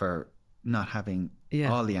each other for not having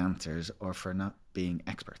all the answers, or for not being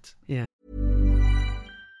experts. Yeah.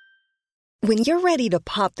 When you're ready to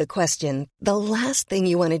pop the question, the last thing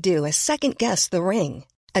you want to do is second guess the ring.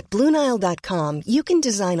 At BlueNile.com, you can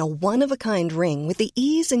design a one-of-a-kind ring with the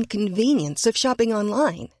ease and convenience of shopping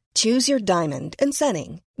online. Choose your diamond and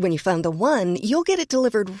setting. When you find the one, you'll get it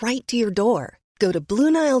delivered right to your door. Go to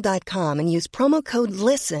BlueNile.com and use promo code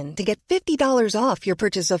LISTEN to get $50 off your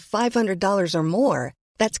purchase of $500 or more.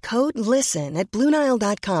 That's code LISTEN at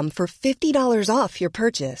BlueNile.com for $50 off your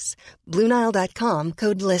purchase. BlueNile.com,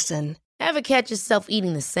 code LISTEN. Ever catch yourself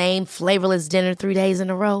eating the same flavorless dinner 3 days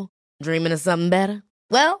in a row? Dreaming of something better?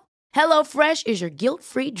 Well, HelloFresh is your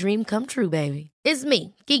guilt-free dream come true, baby. It's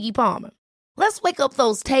me, Keke Palmer. Let's wake up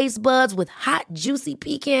those taste buds with hot, juicy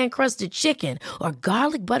pecan-crusted chicken or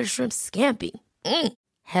garlic butter shrimp scampi.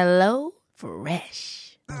 Hello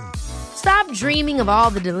Fresh. Stop dreaming of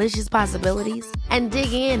all the delicious possibilities and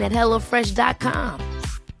dig in at HelloFresh.com.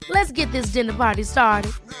 Let's get this dinner party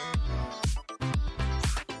started.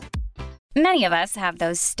 Many of us have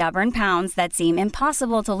those stubborn pounds that seem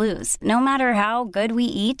impossible to lose, no matter how good we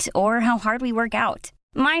eat or how hard we work out.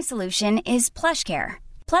 My solution is PlushCare.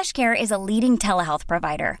 PlushCare is a leading telehealth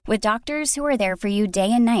provider with doctors who are there for you day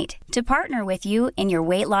and night to partner with you in your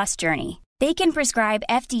weight loss journey. They can prescribe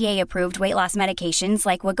FDA-approved weight loss medications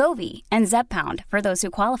like Wegovy and Zepbound for those who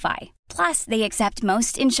qualify. Plus, they accept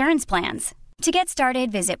most insurance plans. To get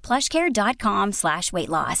started, visit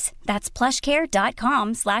plushcare.com/weightloss. That's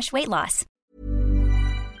plushcare.com/weightloss.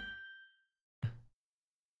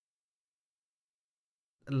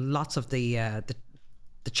 Lots of the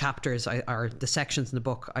chapters or the sections in the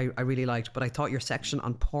book I really liked, but I thought your section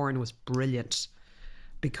on porn was brilliant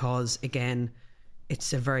because, again,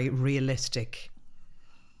 it's a very realistic,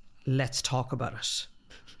 let's talk about it.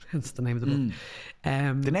 That's the name of the book.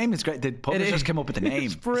 The name is great. The publishers came up with the name.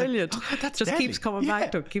 It's brilliant. Like, that's just deadly. keeps coming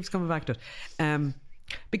back to it.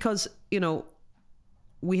 Because,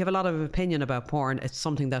 we have a lot of opinion about porn. It's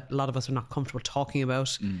something that a lot of us are not comfortable talking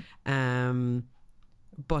about.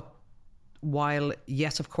 But while,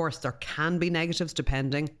 yes, of course, there can be negatives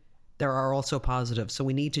depending, there are also positives. So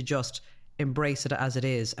we need to just embrace it as it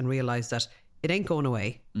is and realise that it ain't going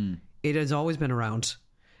away. It has always been around.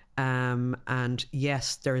 And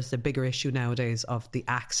yes, there is the bigger issue nowadays of the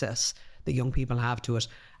access that young people have to it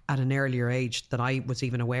at an earlier age that I was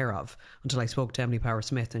even aware of until I spoke to Emily Power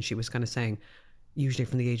Smith, and she was kind of saying usually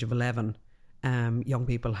from the age of 11 young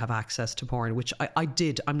people have access to porn, which I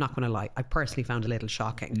did, I'm not going to lie, I personally found a little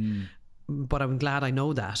shocking, but I'm glad I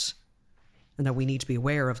know that and that we need to be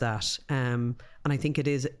aware of that, and I think it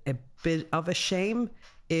is a bit of a shame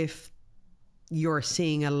if you're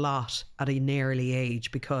seeing a lot at an early age,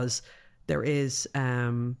 because there is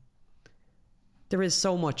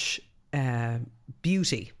so much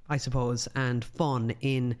beauty, I suppose, and fun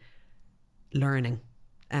in learning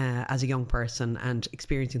as a young person and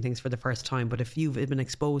experiencing things for the first time. But if you've been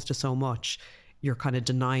exposed to so much, you're kind of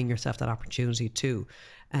denying yourself that opportunity too.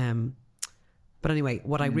 But anyway,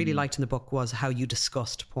 what I really liked in the book was how you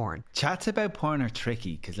discussed porn. Chats about porn are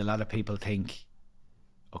tricky because a lot of people think,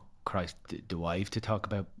 oh Christ, do I have to talk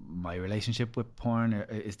about my relationship with porn? Or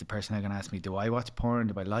is the person going to ask me, do I watch porn?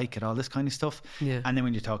 Do I like it? All this kind of stuff. Yeah. And then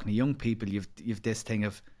when you're talking to young people, you've this thing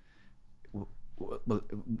of, well,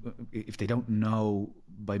 if they don't know,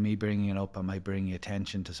 by me bringing it up, am I bringing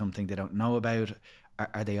attention to something they don't know about?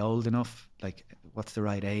 Are they old enough? Like, what's the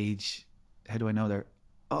right age? How do I know they're...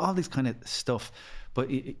 all this kind of stuff. But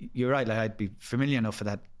you're right, like, I'd be familiar enough for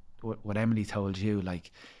that, what Emily told you. Like,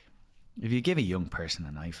 if you give a young person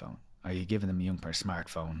an iPhone, or you give them a young person a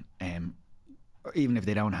smartphone, or even if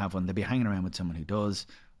they don't have one, they'll be hanging around with someone who does,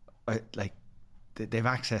 or, like, they've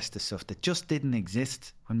access to stuff that just didn't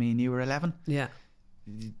exist when me and you were 11. Yeah.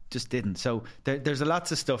 It just didn't. So there's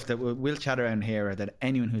lots of stuff that we'll chat around here, or that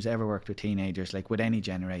anyone who's ever worked with teenagers, like with any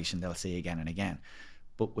generation, they'll see again and again.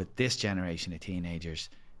 But with this generation of teenagers,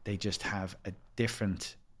 they just have a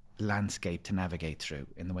different landscape to navigate through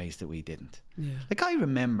in the ways that we didn't. Yeah. Like I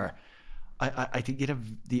remember, I think you'd have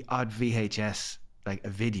the odd VHS, like a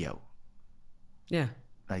video. Yeah.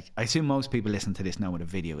 Like I assume most people listen to this know what a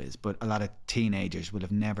video is, but a lot of teenagers will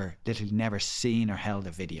have literally never seen or held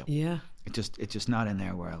a video. Yeah. It's just not in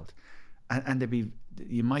their world. And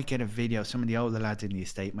you might get a video. Some of the older lads in the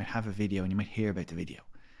estate might have a video, and you might hear about the video.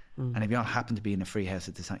 And if you all happen to be in a free house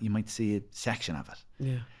at the time, you might see a section of it.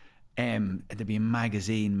 Yeah. There'd be a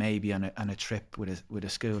magazine maybe on a trip with a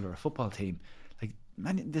school or a football team. Like,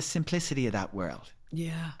 man, the simplicity of that world.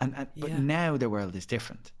 Yeah. But now the world is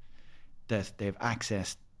different. That they've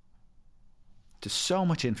access to so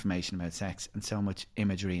much information about sex and so much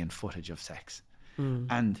imagery and footage of sex.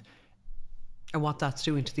 And what that's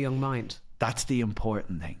doing to the young mind. That's the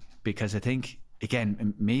important thing, because I think,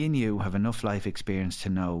 again, me and you have enough life experience to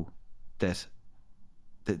know that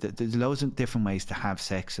there's loads of different ways to have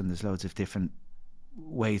sex, and there's loads of different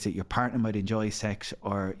ways that your partner might enjoy sex,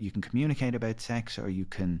 or you can communicate about sex, or you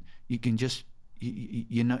can just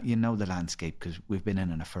you know the landscape, because we've been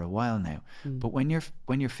in it for a while now. But when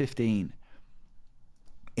you're 15,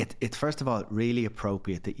 it's first of all really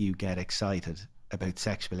appropriate that you get excited about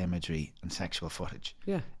sexual imagery and sexual footage.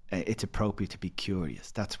 Yeah, it's appropriate to be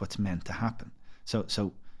curious. That's what's meant to happen.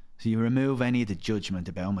 So you remove any of the judgment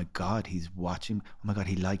about, oh my God, he's watching, oh my God,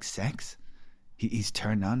 he likes sex, he's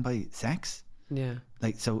turned on by sex. Yeah,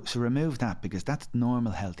 like so remove that, because that's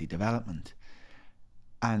normal, healthy development.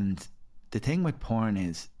 And the thing with porn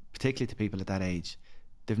is, particularly to people at that age,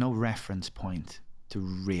 they've no reference point to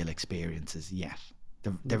real experiences yet.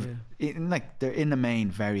 They're in the main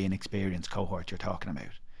very inexperienced cohort you're talking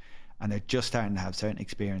about, and they're just starting to have certain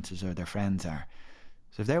experiences, or their friends are.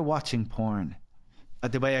 So if they're watching porn,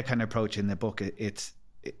 the way I kind of approach it in the book, it's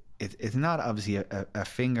not obviously a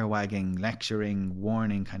finger wagging, lecturing,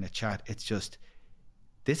 warning kind of chat. It's just,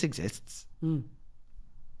 this exists. I'm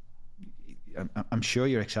sure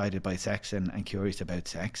you're excited by sex and curious about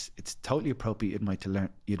sex. It's totally appropriate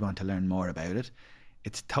you'd want to learn more about it.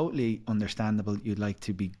 It's totally understandable you'd like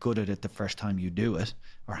to be good at it the first time you do it,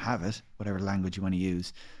 or have it, whatever language you want to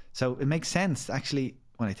use. So it makes sense, actually,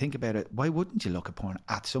 when I think about it. Why wouldn't you look at porn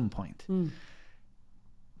at some point?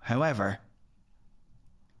 However,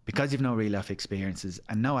 because you've no real life experiences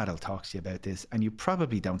and no adult talks to you about this, and you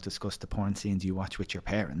probably don't discuss the porn scenes you watch with your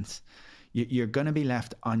parents, you're going to be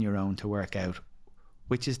left on your own to work out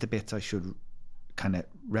which is the bits I should kind of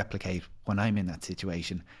replicate when I'm in that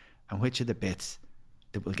situation, and which are the bits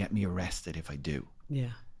that will get me arrested if I do. Yeah.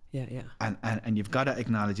 And you've got to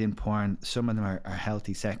acknowledge, in porn, some of them are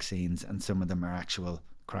healthy sex scenes, and some of them are actual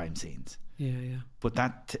crime scenes. Yeah. But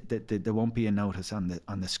there won't be a notice on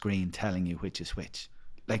the screen telling you which is which.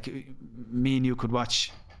 Like, me and you could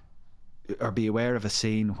watch or be aware of a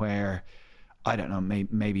scene where, I don't know,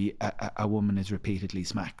 maybe a woman is repeatedly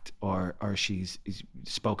smacked, or she's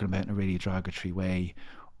spoken about in a really derogatory way,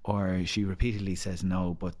 or she repeatedly says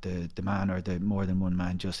no, but the man, or the more than one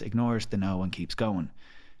man, just ignores the no and keeps going.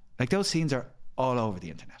 Like, those scenes are all over the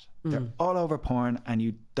internet. They're all over porn, and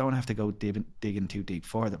you don't have to go digging too deep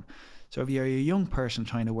for them. So if you're a young person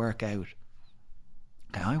trying to work out,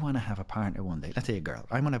 I want to have a partner one day, let's say a girl,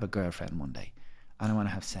 I want to have a girlfriend one day, and I want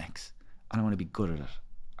to have sex, and I want to be good at it,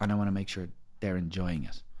 and I want to make sure they're enjoying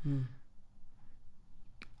it.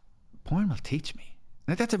 Porn will teach me.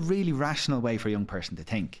 Now, that's a really rational way for a young person to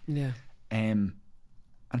think. Yeah. And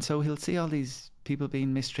so he'll see all these people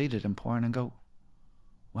being mistreated in porn and go,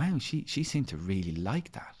 wow, she seemed to really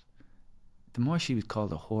like that. The more she was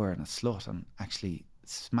called a whore and a slut, and actually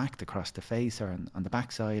smacked across the face, or on the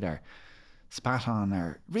backside, or spat on,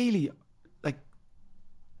 or really, like,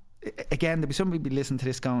 again, there'll be somebody listening to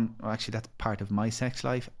this going, oh, actually, that's part of my sex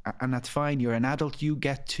life, and that's fine. You're an adult. You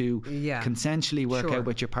get to consensually work out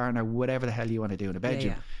with your partner whatever the hell you want to do in a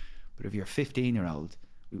bedroom. But if you're a 15-year-old,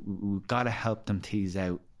 we've got to help them tease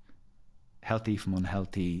out healthy from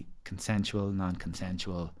unhealthy, consensual,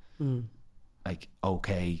 non-consensual, like,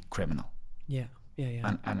 okay, criminal. Yeah.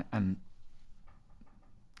 And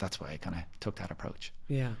that's why I kind of took that approach.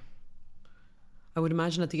 Yeah. I would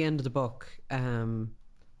imagine at the end of the book,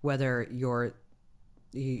 whether you're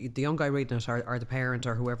the young guy reading it, or the parent,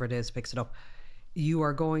 or whoever it is picks it up, you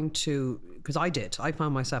are going to, because I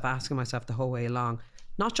found myself asking myself the whole way along,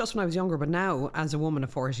 not just when I was younger, but now as a woman of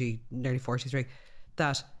 40, nearly 43,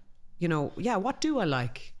 that, you know, what do I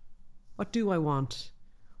like? What do I want?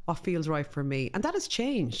 What feels right for me? And that has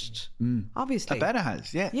changed, obviously. I bet it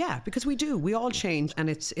has, yeah. Yeah, because we all change, and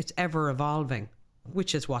it's ever evolving,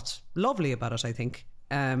 which is what's lovely about it, I think.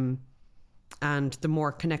 And the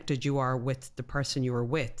more connected you are with the person you are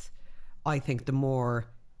with, I think the more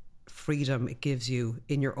freedom it gives you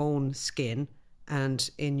in your own skin and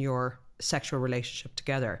in your sexual relationship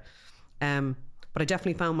together. But I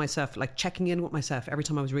definitely found myself like checking in with myself every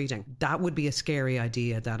time I was reading. That would be a scary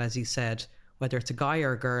idea, that, as you said, whether it's a guy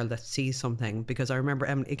or a girl that sees something, because I remember,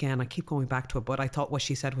 again, I keep going back to it, but I thought what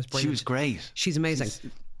she said was brilliant. She was great. She's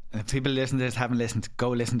amazing. If people listen to this, haven't listened, go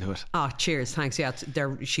listen to it. Cheers, thanks. Yeah,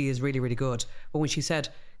 she is really, really good. But when she said,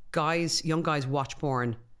 young guys watch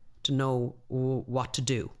porn to know what to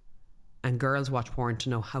do, and girls watch porn to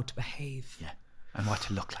know how to behave. Yeah, and what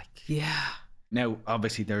to look like. Yeah. Now,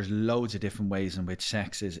 obviously, there's loads of different ways in which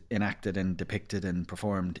sex is enacted and depicted and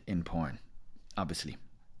performed in porn, obviously.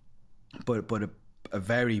 But a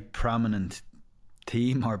very prominent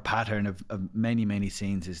theme or pattern of many, many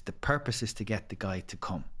scenes is the purpose is to get the guy to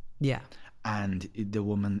come. Yeah. And the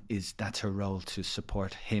woman that's her role to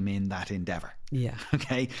support him in that endeavour. Yeah.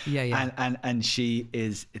 Okay? Yeah. And she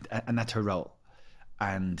is, and that's her role.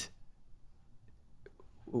 And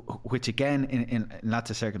which again, in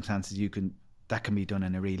lots of circumstances, that can be done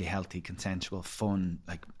in a really healthy, consensual, fun,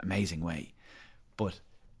 like amazing way. But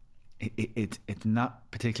it's not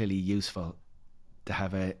particularly useful to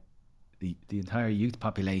have the entire youth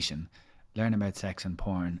population learn about sex and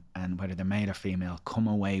porn, and whether they're male or female, come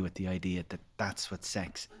away with the idea that that's what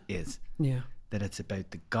sex is. Yeah. That it's about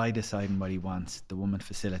the guy deciding what he wants, the woman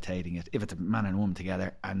facilitating it, if it's a man and a woman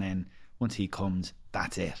together, and then once he comes,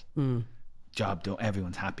 that's it. Job done,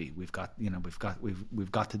 everyone's happy. We've got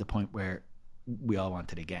to the point where we all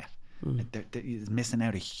wanted to get. It's missing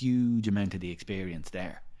out a huge amount of the experience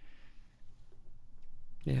there.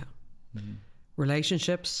 Yeah.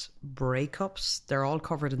 Relationships, breakups, they're all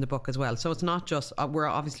covered in the book as well. So it's not just, I've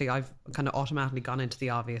kind of automatically gone into the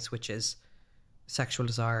obvious, which is sexual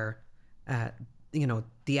desire,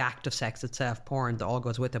 the act of sex itself, porn, that all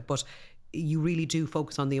goes with it. But you really do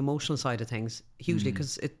focus on the emotional side of things hugely,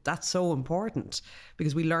 because that's so important,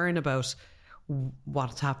 because we learn about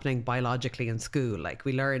what's happening biologically in school. Like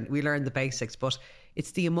we learn the basics, but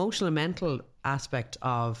it's the emotional and mental aspect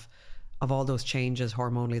of all those changes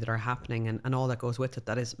hormonally that are happening and all that goes with it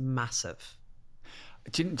that is massive.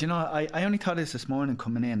 Do you know, I only thought this morning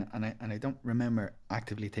coming in, and I don't remember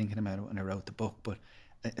actively thinking about it when I wrote the book, but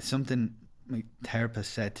it's something my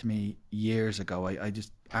therapist said to me years ago. I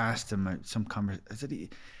just asked him some conversation. I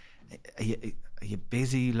said, are you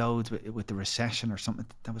busy loads with the recession or something?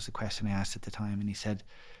 That was the question I asked at the time. And he said,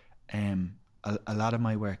 a lot of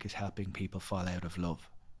my work is helping people fall out of love.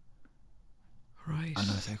 Right. And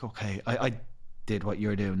I was like, okay, I did what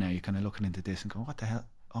you're doing now. You're kind of looking into this and going, what the hell?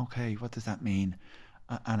 Okay, what does that mean?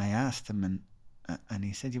 And I asked him, and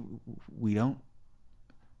he said, we don't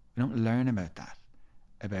learn about that,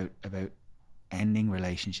 about ending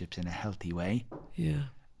relationships in a healthy way. Yeah.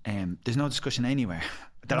 There's no discussion anywhere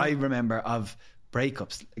that I remember of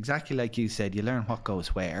breakups. Exactly like you said, you learn what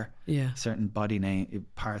goes where. Yeah. Certain body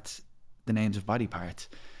parts, the names of body parts.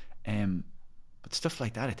 But stuff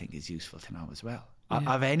like that, I think, is useful to know as well.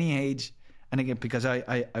 Yeah. Of any age. And again, because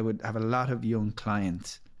I would have a lot of young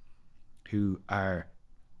clients who are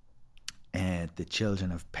the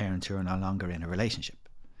children of parents who are no longer in a relationship.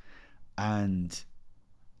 And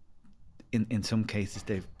in some cases,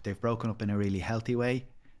 they've broken up in a really healthy way,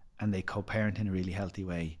 and they co-parent in a really healthy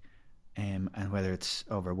way. And whether it's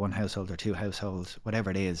over one household or two households, whatever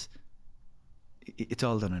it is, it's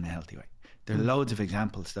all done in a healthy way. There are loads of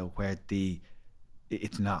examples, though, where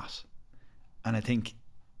it's not. And I think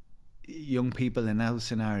young people in those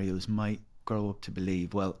scenarios might grow up to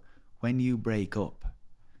believe, well, when you break up,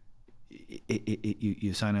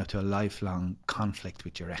 you sign up to a lifelong conflict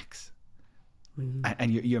with your ex.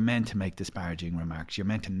 And you're meant to make disparaging remarks. You're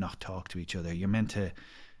meant to not talk to each other. You're meant to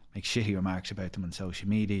make shitty remarks about them on social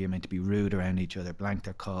media. You're meant to be rude around each other, blank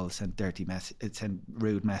their calls, send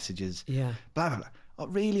rude messages, blah, blah, blah. Oh,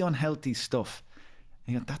 really unhealthy stuff.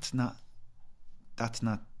 And you go, that's not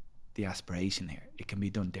the aspiration here. It can be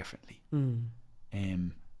done differently.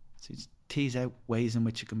 So just tease out ways in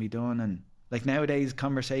which it can be done. And like nowadays,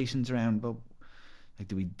 conversations around, well, like,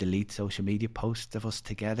 do we delete social media posts of us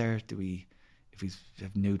together? If we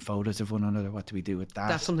have nude photos of one another, what do we do with that?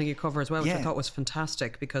 That's something you cover as well, which I thought was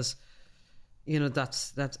fantastic, because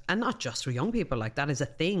that's and not just for young people, like that is a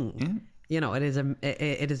thing.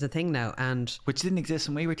 It is a thing now, and which didn't exist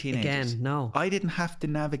when we were teenagers. Again, no, I didn't have to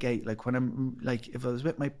navigate, like when I'm like, if I was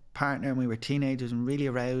with my partner and we were teenagers and really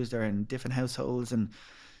aroused, or in different households, and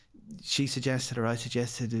she suggested or I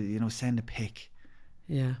suggested, send a pic.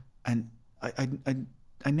 Yeah. And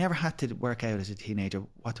I never had to work out as a teenager,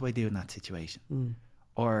 what do I do in that situation?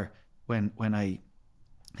 Or when I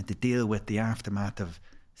and to deal with the aftermath of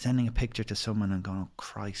sending a picture to someone and going, oh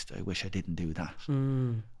Christ, I wish I didn't do that.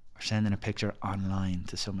 Or sending a picture online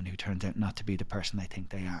to someone who turns out not to be the person they think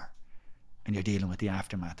they are, and you're dealing with the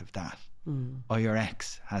aftermath of that. Or your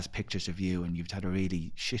ex has pictures of you and you've had a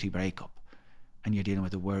really shitty breakup and you're dealing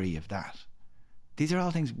with the worry of that. These are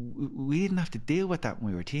all things we didn't have to deal with that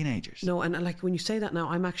when we were teenagers. No, and like when you say that now,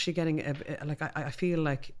 I'm actually getting I feel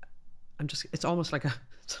like it's almost like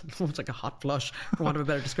a hot flush, for want of a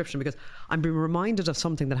better description, because I'm being reminded of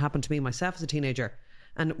something that happened to me myself as a teenager.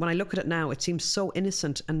 And when I look at it now, it seems so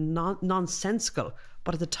innocent and nonsensical.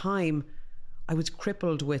 But at the time, I was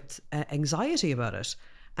crippled with anxiety about it.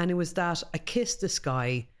 And it was that I kissed this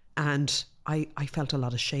guy and I felt a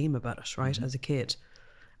lot of shame about it, right, as a kid.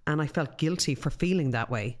 And I felt guilty for feeling that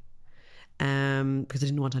way because I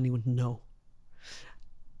didn't want anyone to know.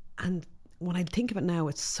 And when I think of it now,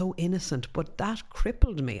 it's so innocent, but that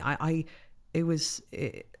crippled me. It was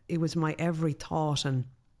my every thought, and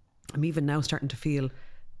I'm even now starting to feel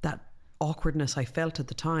that awkwardness I felt at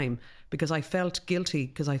the time, because I felt guilty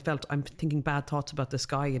because I felt I'm thinking bad thoughts about this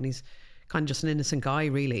guy and he's kind of just an innocent guy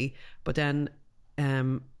really, but then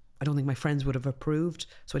I don't think my friends would have approved,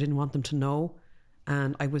 so I didn't want them to know,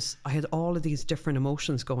 and I had all of these different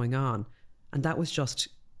emotions going on, and that was just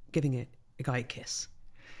giving a guy a kiss.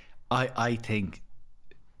 I think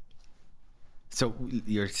so.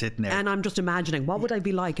 You're sitting there, and I'm just imagining what would I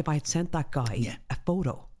be like if I had sent that guy a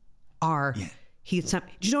photo, or he had sent.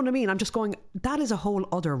 Do you know what I mean? I'm just going, that is a whole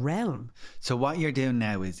other realm. So what you're doing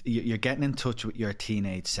now is you're getting in touch with your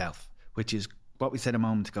teenage self, which is what we said a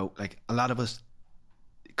moment ago. Like a lot of us,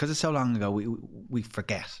 because it's so long ago, we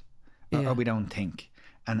forget or we don't think,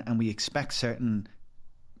 and we expect certain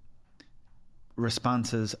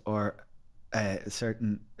responses or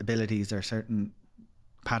certain abilities or certain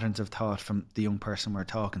patterns of thought from the young person we're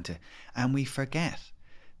talking to, and we forget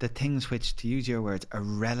that things which, to use your words, are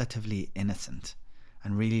relatively innocent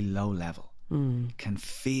and really low level can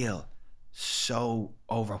feel so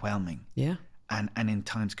overwhelming, and in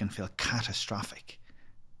times can feel catastrophic,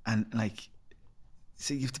 and like,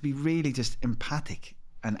 so you have to be really just empathic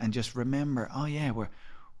and just remember, oh yeah,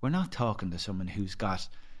 we're not talking to someone who's got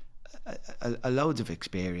a loads of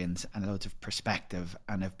experience and loads of perspective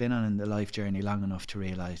and have been on the life journey long enough to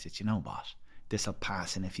realise that, you know what, this will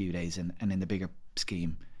pass in a few days, and in the bigger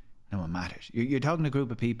scheme, no one matters. You're talking to a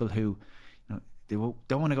group of people who, you know, they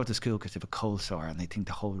don't want to go to school because they have a cold sore and they think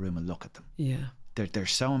the whole room will look at them. Yeah, they're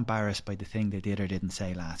so embarrassed by the thing they did or didn't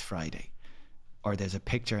say last Friday, or there's a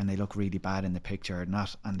picture and they look really bad in the picture or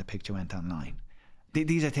not, and the picture went online.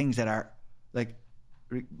 These are things that are like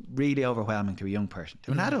really overwhelming to a young person.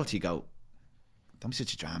 To an adult, you go, don't be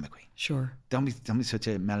such a drama queen. Sure. Don't be such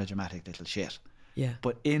a melodramatic little shit. Yeah.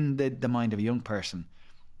 But in the mind of a young person,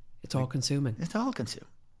 it's all consuming. It's all consuming.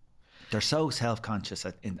 They're so self-conscious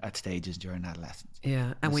at stages during adolescence.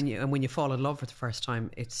 Yeah, and when you fall in love for the first time,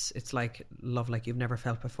 it's like love like you've never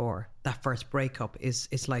felt before. That first breakup is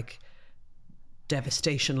like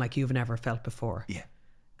devastation like you've never felt before. Yeah.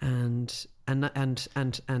 And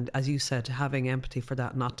as you said, having empathy for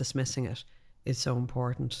that, not dismissing it, is so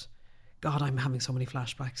important. God, I'm having so many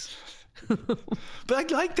flashbacks. But I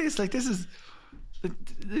like this. Like this is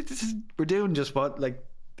we're doing just what, like,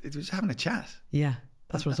 it was having a chat. Yeah,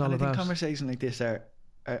 that's what it's all about. I think conversations like this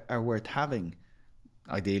are worth having.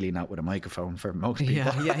 Ideally, not with a microphone for most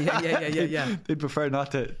people. Yeah. They'd prefer not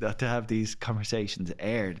to have these conversations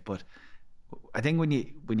aired, but I think when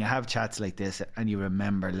you have chats like this and you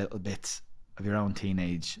remember little bits of your own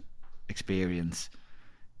teenage experience,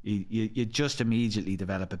 you just immediately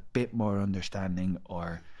develop a bit more understanding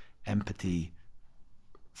or empathy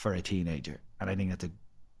for a teenager, and I think that's a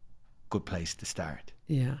good place to start.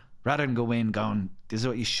 Yeah. Rather than go in going, this is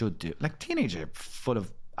what you should do. Like, teenagers are full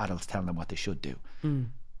of adults telling them what they should do,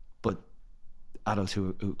 but adults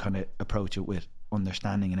who kind of approach it with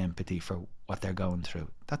understanding and empathy for what they're going through,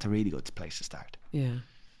 that's a really good place to start. Yeah.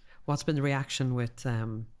 What's been the reaction with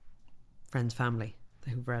friends, family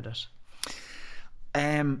who've read it?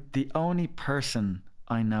 The only person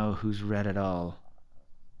I know who's read it all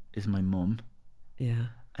is my mum. Yeah.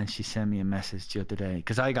 And she sent me a message the other day,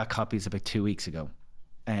 because I got copies about 2 weeks ago,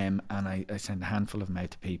 and I sent a handful of them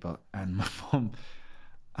out to people, and my mum,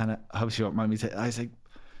 and I hope she won't mind me saying, I was like,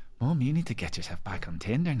 Mum, you need to get yourself back on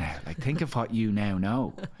Tinder now. Like, think of what you now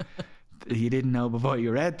know. You didn't know before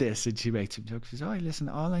you read this. And she makes some jokes. She says, oh, listen,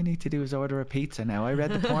 all I need to do is order a pizza now. I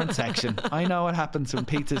read the porn section. I know what happens when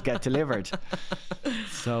pizzas get delivered.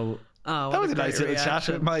 So that was a nice little chat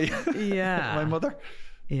with my my mother.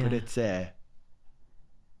 Yeah. But it's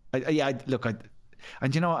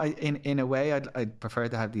And you know, in a way, I'd prefer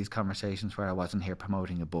to have these conversations where I wasn't here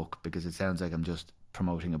promoting a book, because it sounds like I'm just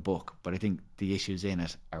promoting a book. But I think the issues in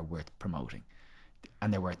it are worth promoting,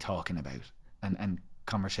 and they're worth talking about, and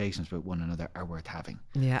conversations with one another are worth having.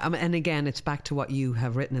 Yeah, and again, it's back to what you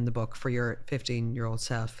have written in the book for your 15-year-old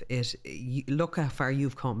self. Look how far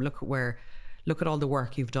you've come. Look at all the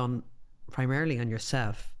work you've done, primarily on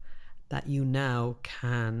yourself, that you now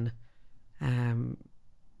can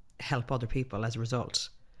help other people as a result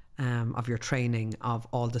of your training, of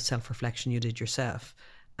all the self-reflection you did yourself.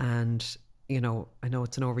 And, you know, I know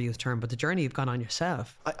it's an overused term, but the journey you've gone on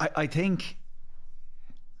yourself. I think,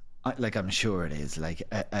 like, I'm sure it is, like,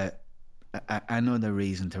 another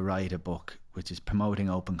reason to write a book, which is promoting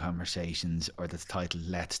open conversations, or that's titled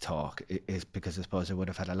Let's Talk, is because I suppose I would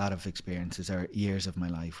have had a lot of experiences or years of my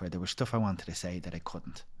life where there was stuff I wanted to say that I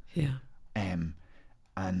couldn't. Yeah. And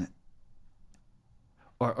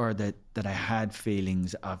or that I had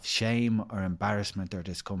feelings of shame or embarrassment or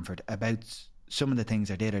discomfort about some of the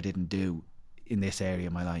things I did or didn't do in this area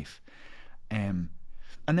of my life. And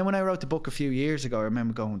then when I wrote the book a few years ago, I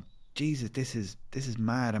remember going, Jesus, this is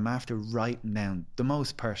mad. I'm after writing down the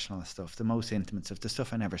most personal stuff, the most intimate stuff, the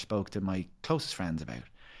stuff I never spoke to my closest friends about.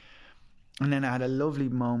 And then I had a lovely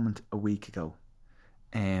moment a week ago,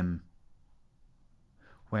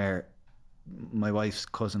 where my wife's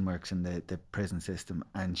cousin works in the prison system,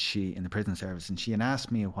 and she in the prison service, and she had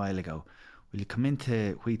asked me a while ago, will you come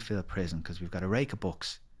into Wheatfield Prison, because we've got a rake of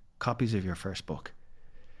books, copies of your first book,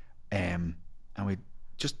 and we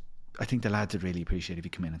just, I think the lads would really appreciate if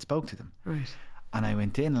you come in and spoke to them. Right. And I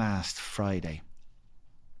went in last Friday,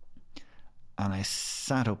 and I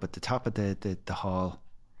sat up at the top of the hall,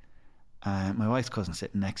 and my wife's cousin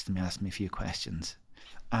sitting next to me asked me a few questions,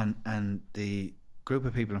 and the group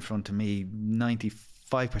of people in front of me,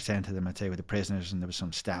 95% of them I'd say were the prisoners, and there was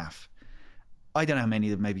some staff. I don't know how many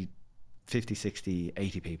of them, maybe 50, 60,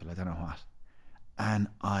 80 people, I don't know what. And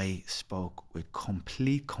I spoke with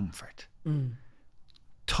complete comfort,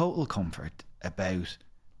 total comfort, about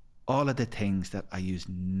all of the things that I used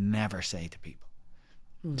to never say to people.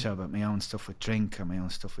 So about my own stuff with drink, or my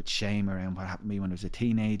own stuff with shame around what happened to me when I was a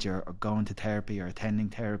teenager, or going to therapy, or attending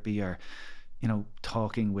therapy, or, you know,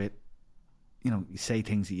 talking with, you know, you say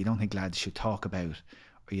things that you don't think lads should talk about,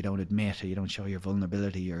 or you don't admit, or you don't show your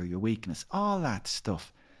vulnerability or your weakness. All that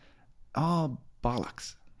stuff, all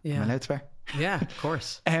bollocks. Yeah. Am I allowed to swear? Yeah, of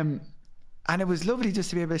course. And it was lovely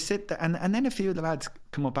just to be able to sit there, and then a few of the lads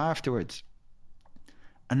come up afterwards,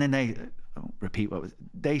 and then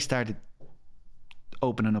they started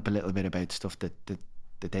opening up a little bit about stuff that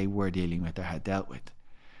they were dealing with or had dealt with.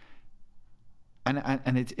 And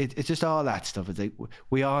it's just all that stuff. It's like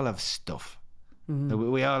we all have stuff.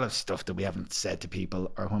 We all have stuff that we haven't said to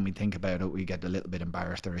people, or when we think about it, we get a little bit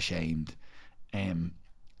embarrassed or ashamed, and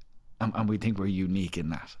we think we're unique in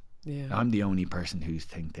that. Yeah. I'm the only person who's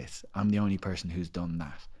think this. I'm the only person who's done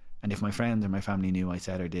that. And if my friends or my family knew I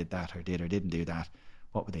said or did that, or did or didn't do that,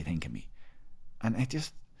 what would they think of me? And it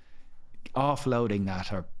just, offloading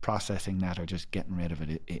that, or processing that, or just getting rid of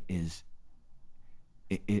it is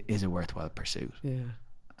a worthwhile pursuit. Yeah.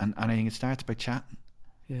 And I think it starts by chatting.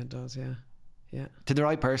 Yeah, it does, yeah. Yeah. To the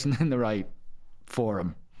right person in the right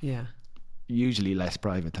forum. Yeah. Usually less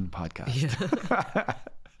private than a podcast. Yeah.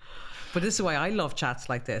 But this is why I love chats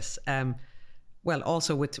like this. Well,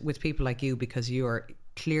 also with people like you, because you are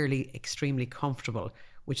clearly extremely comfortable,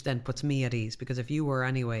 which then puts me at ease, because if you were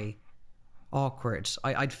anyway awkward,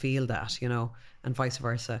 I'd feel that, you know, and vice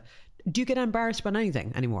versa. Do you get embarrassed about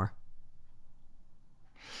anything anymore?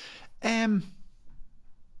 I'm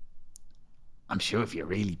sure if you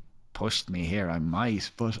really pushed me here I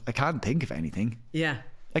might, but I can't think of anything. Yeah.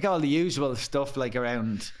 Like all the usual stuff, like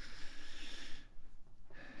around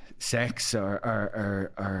sex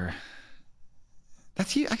or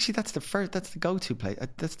that's you. Actually, that's the go-to place.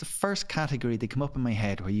 That's the first category that come up in my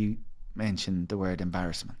head where you mentioned the word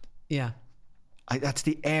embarrassment. Yeah. That's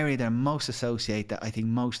the area that I most associate, that I think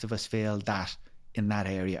most of us feel that in that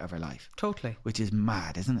area of our life. Totally. Which is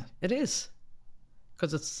mad, isn't it? It is.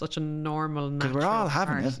 Because it's such a normal, natural because we're all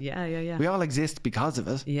having part. it. Yeah. We all exist because of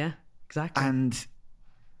it. Yeah, exactly. And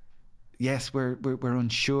yes, we're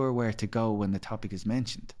unsure where to go when the topic is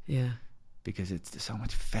mentioned. Yeah. Because there's so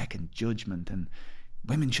much feckin' judgment, and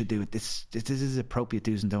women should do it. This is appropriate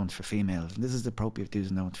do's and don'ts for females, and this is appropriate do's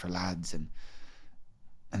and don'ts for lads, and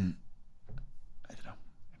I don't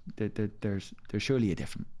know. There's surely a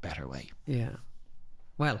different, better way. Yeah.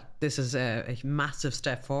 Well, this is a massive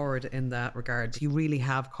step forward in that regard. You really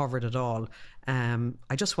have covered it all.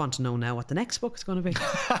 I just want to know now what the next book is going to be.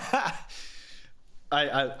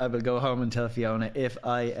 I will go home and tell Fiona if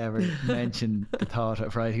I ever mention the thought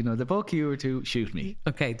of writing another book, you were to shoot me.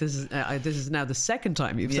 Okay, this is now the second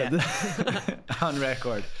time you've said this. On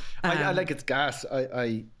record. I like it's gas.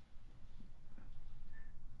 I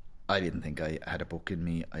didn't think I had a book in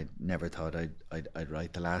me. I never thought I'd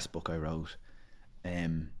write the last book I wrote.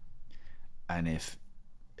 And if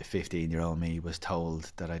a 15-year-old me was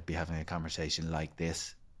told that I'd be having a conversation like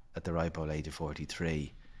this at the ripe old age of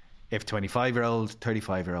 43, if 25-year-old,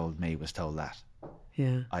 35-year-old me was told that,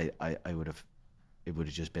 I would have, it would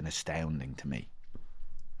have just been astounding to me.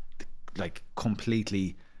 Like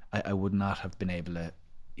completely, I would not have been able to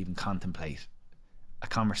even contemplate a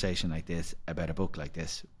conversation like this about a book like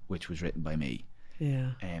this, which was written by me.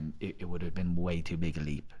 Yeah. It would have been way too big a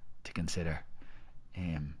leap to consider.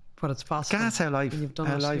 But it's possible. That's how life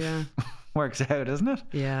works out, isn't it?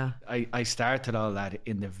 Yeah. I started all that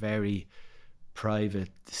in the very private,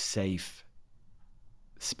 safe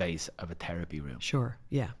space of a therapy room. Sure,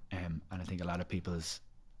 yeah. And I think a lot of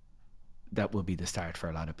that will be the start for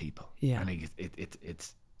a lot of people. Yeah. I think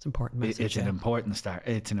it's important message. It's an important start.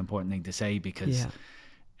 It's an important thing to say because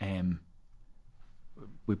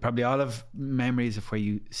we probably all have memories of where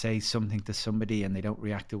you say something to somebody and they don't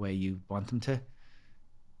react the way you want them to.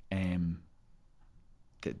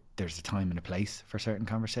 There's a time and a place for certain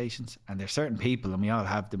conversations, and there's certain people, and we all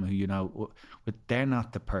have them, who but they're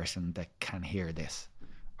not the person that can hear this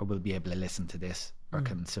or will be able to listen to this or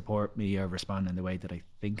can support me or respond in the way that I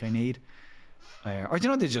think I need. Or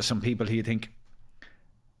there's just some people who you think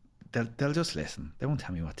they'll just listen. They won't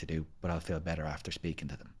tell me what to do, but I'll feel better after speaking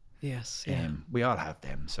to them. Yes, yeah. We all have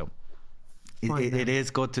them, so it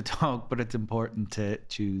is good to talk, but it's important to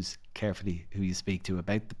choose carefully who you speak to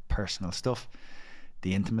about the personal stuff,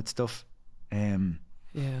 the intimate stuff.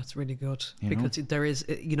 It's really good because there is,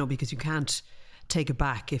 because you can't take it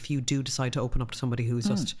back if you do decide to open up to somebody who's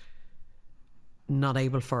just not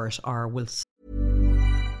able for it or will.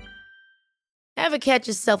 Ever catch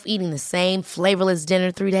yourself eating the same flavorless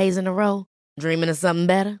dinner 3 days in a row? Dreaming of something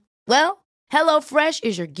better? Well, HelloFresh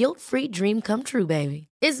is your guilt-free dream come true, baby.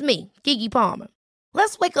 It's me, Keke Palmer.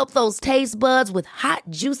 Let's wake up those taste buds with hot,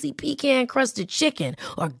 juicy pecan-crusted chicken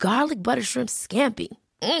or garlic butter shrimp scampi.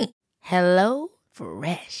 Hello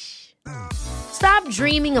Fresh. Stop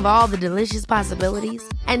dreaming of all the delicious possibilities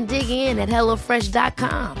and dig in at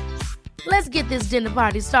HelloFresh.com. Let's get this dinner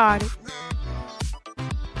party started.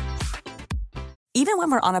 Even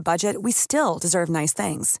when we're on a budget, we still deserve nice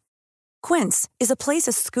things. Quince is a place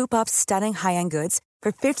to scoop up stunning high-end goods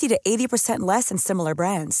for 50 to 80% less than similar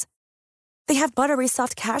brands. They have buttery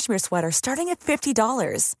soft cashmere sweaters starting at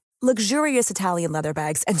 $50, luxurious Italian leather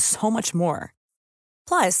bags, and so much more.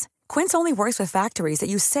 Plus, Quince only works with factories that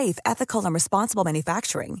use safe, ethical, and responsible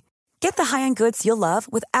manufacturing. Get the high-end goods you'll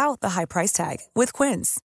love without the high price tag with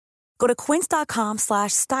Quince. Go to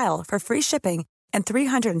quince.com/style for free shipping and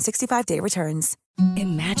 365-day returns.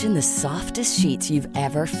 Imagine the softest sheets you've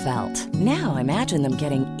ever felt. Now imagine them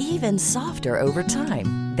getting even softer over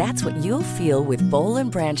time. That's what you'll feel with Boll &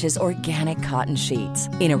 Branch's organic cotton sheets.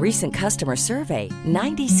 In a recent customer survey,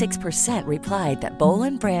 96% replied that Boll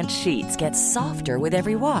 & Branch sheets get softer with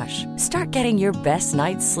every wash. Start getting your best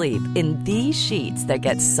night's sleep in these sheets that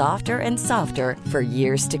get softer and softer for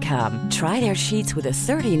years to come. Try their sheets with a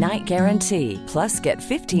 30-night guarantee. Plus, get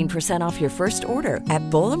 15% off your first order at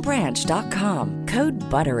BollandBranch.com. Code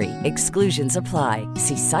BUTTERY. Exclusions apply.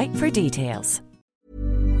 See site for details.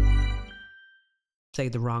 Say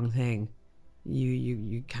the wrong thing,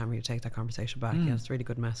 you can't really take that conversation back. Yeah, it's a really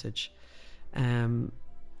good message.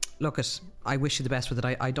 Look, I wish you the best with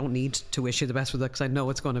it. I don't need to wish you the best with it because I know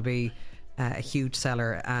it's going to be a huge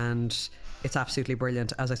seller and it's absolutely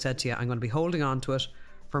brilliant. As I said to you, I'm going to be holding on to it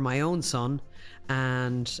for my own son,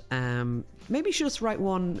 and maybe you should just write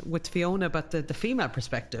one with Fiona about the female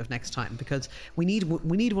perspective next time, because we need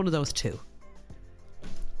one of those too.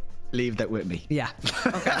 Leave that with me. Yeah.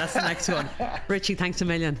 Okay, that's the next one. Richie, thanks a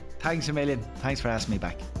million. Thanks a million. Thanks for asking me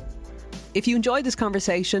back. If you enjoyed this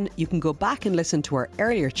conversation, you can go back and listen to our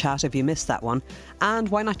earlier chat if you missed that one. And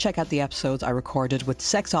why not check out the episodes I recorded with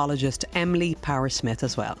sexologist Emily Power Smith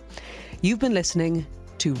as well. You've been listening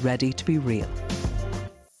to Ready to Be Real.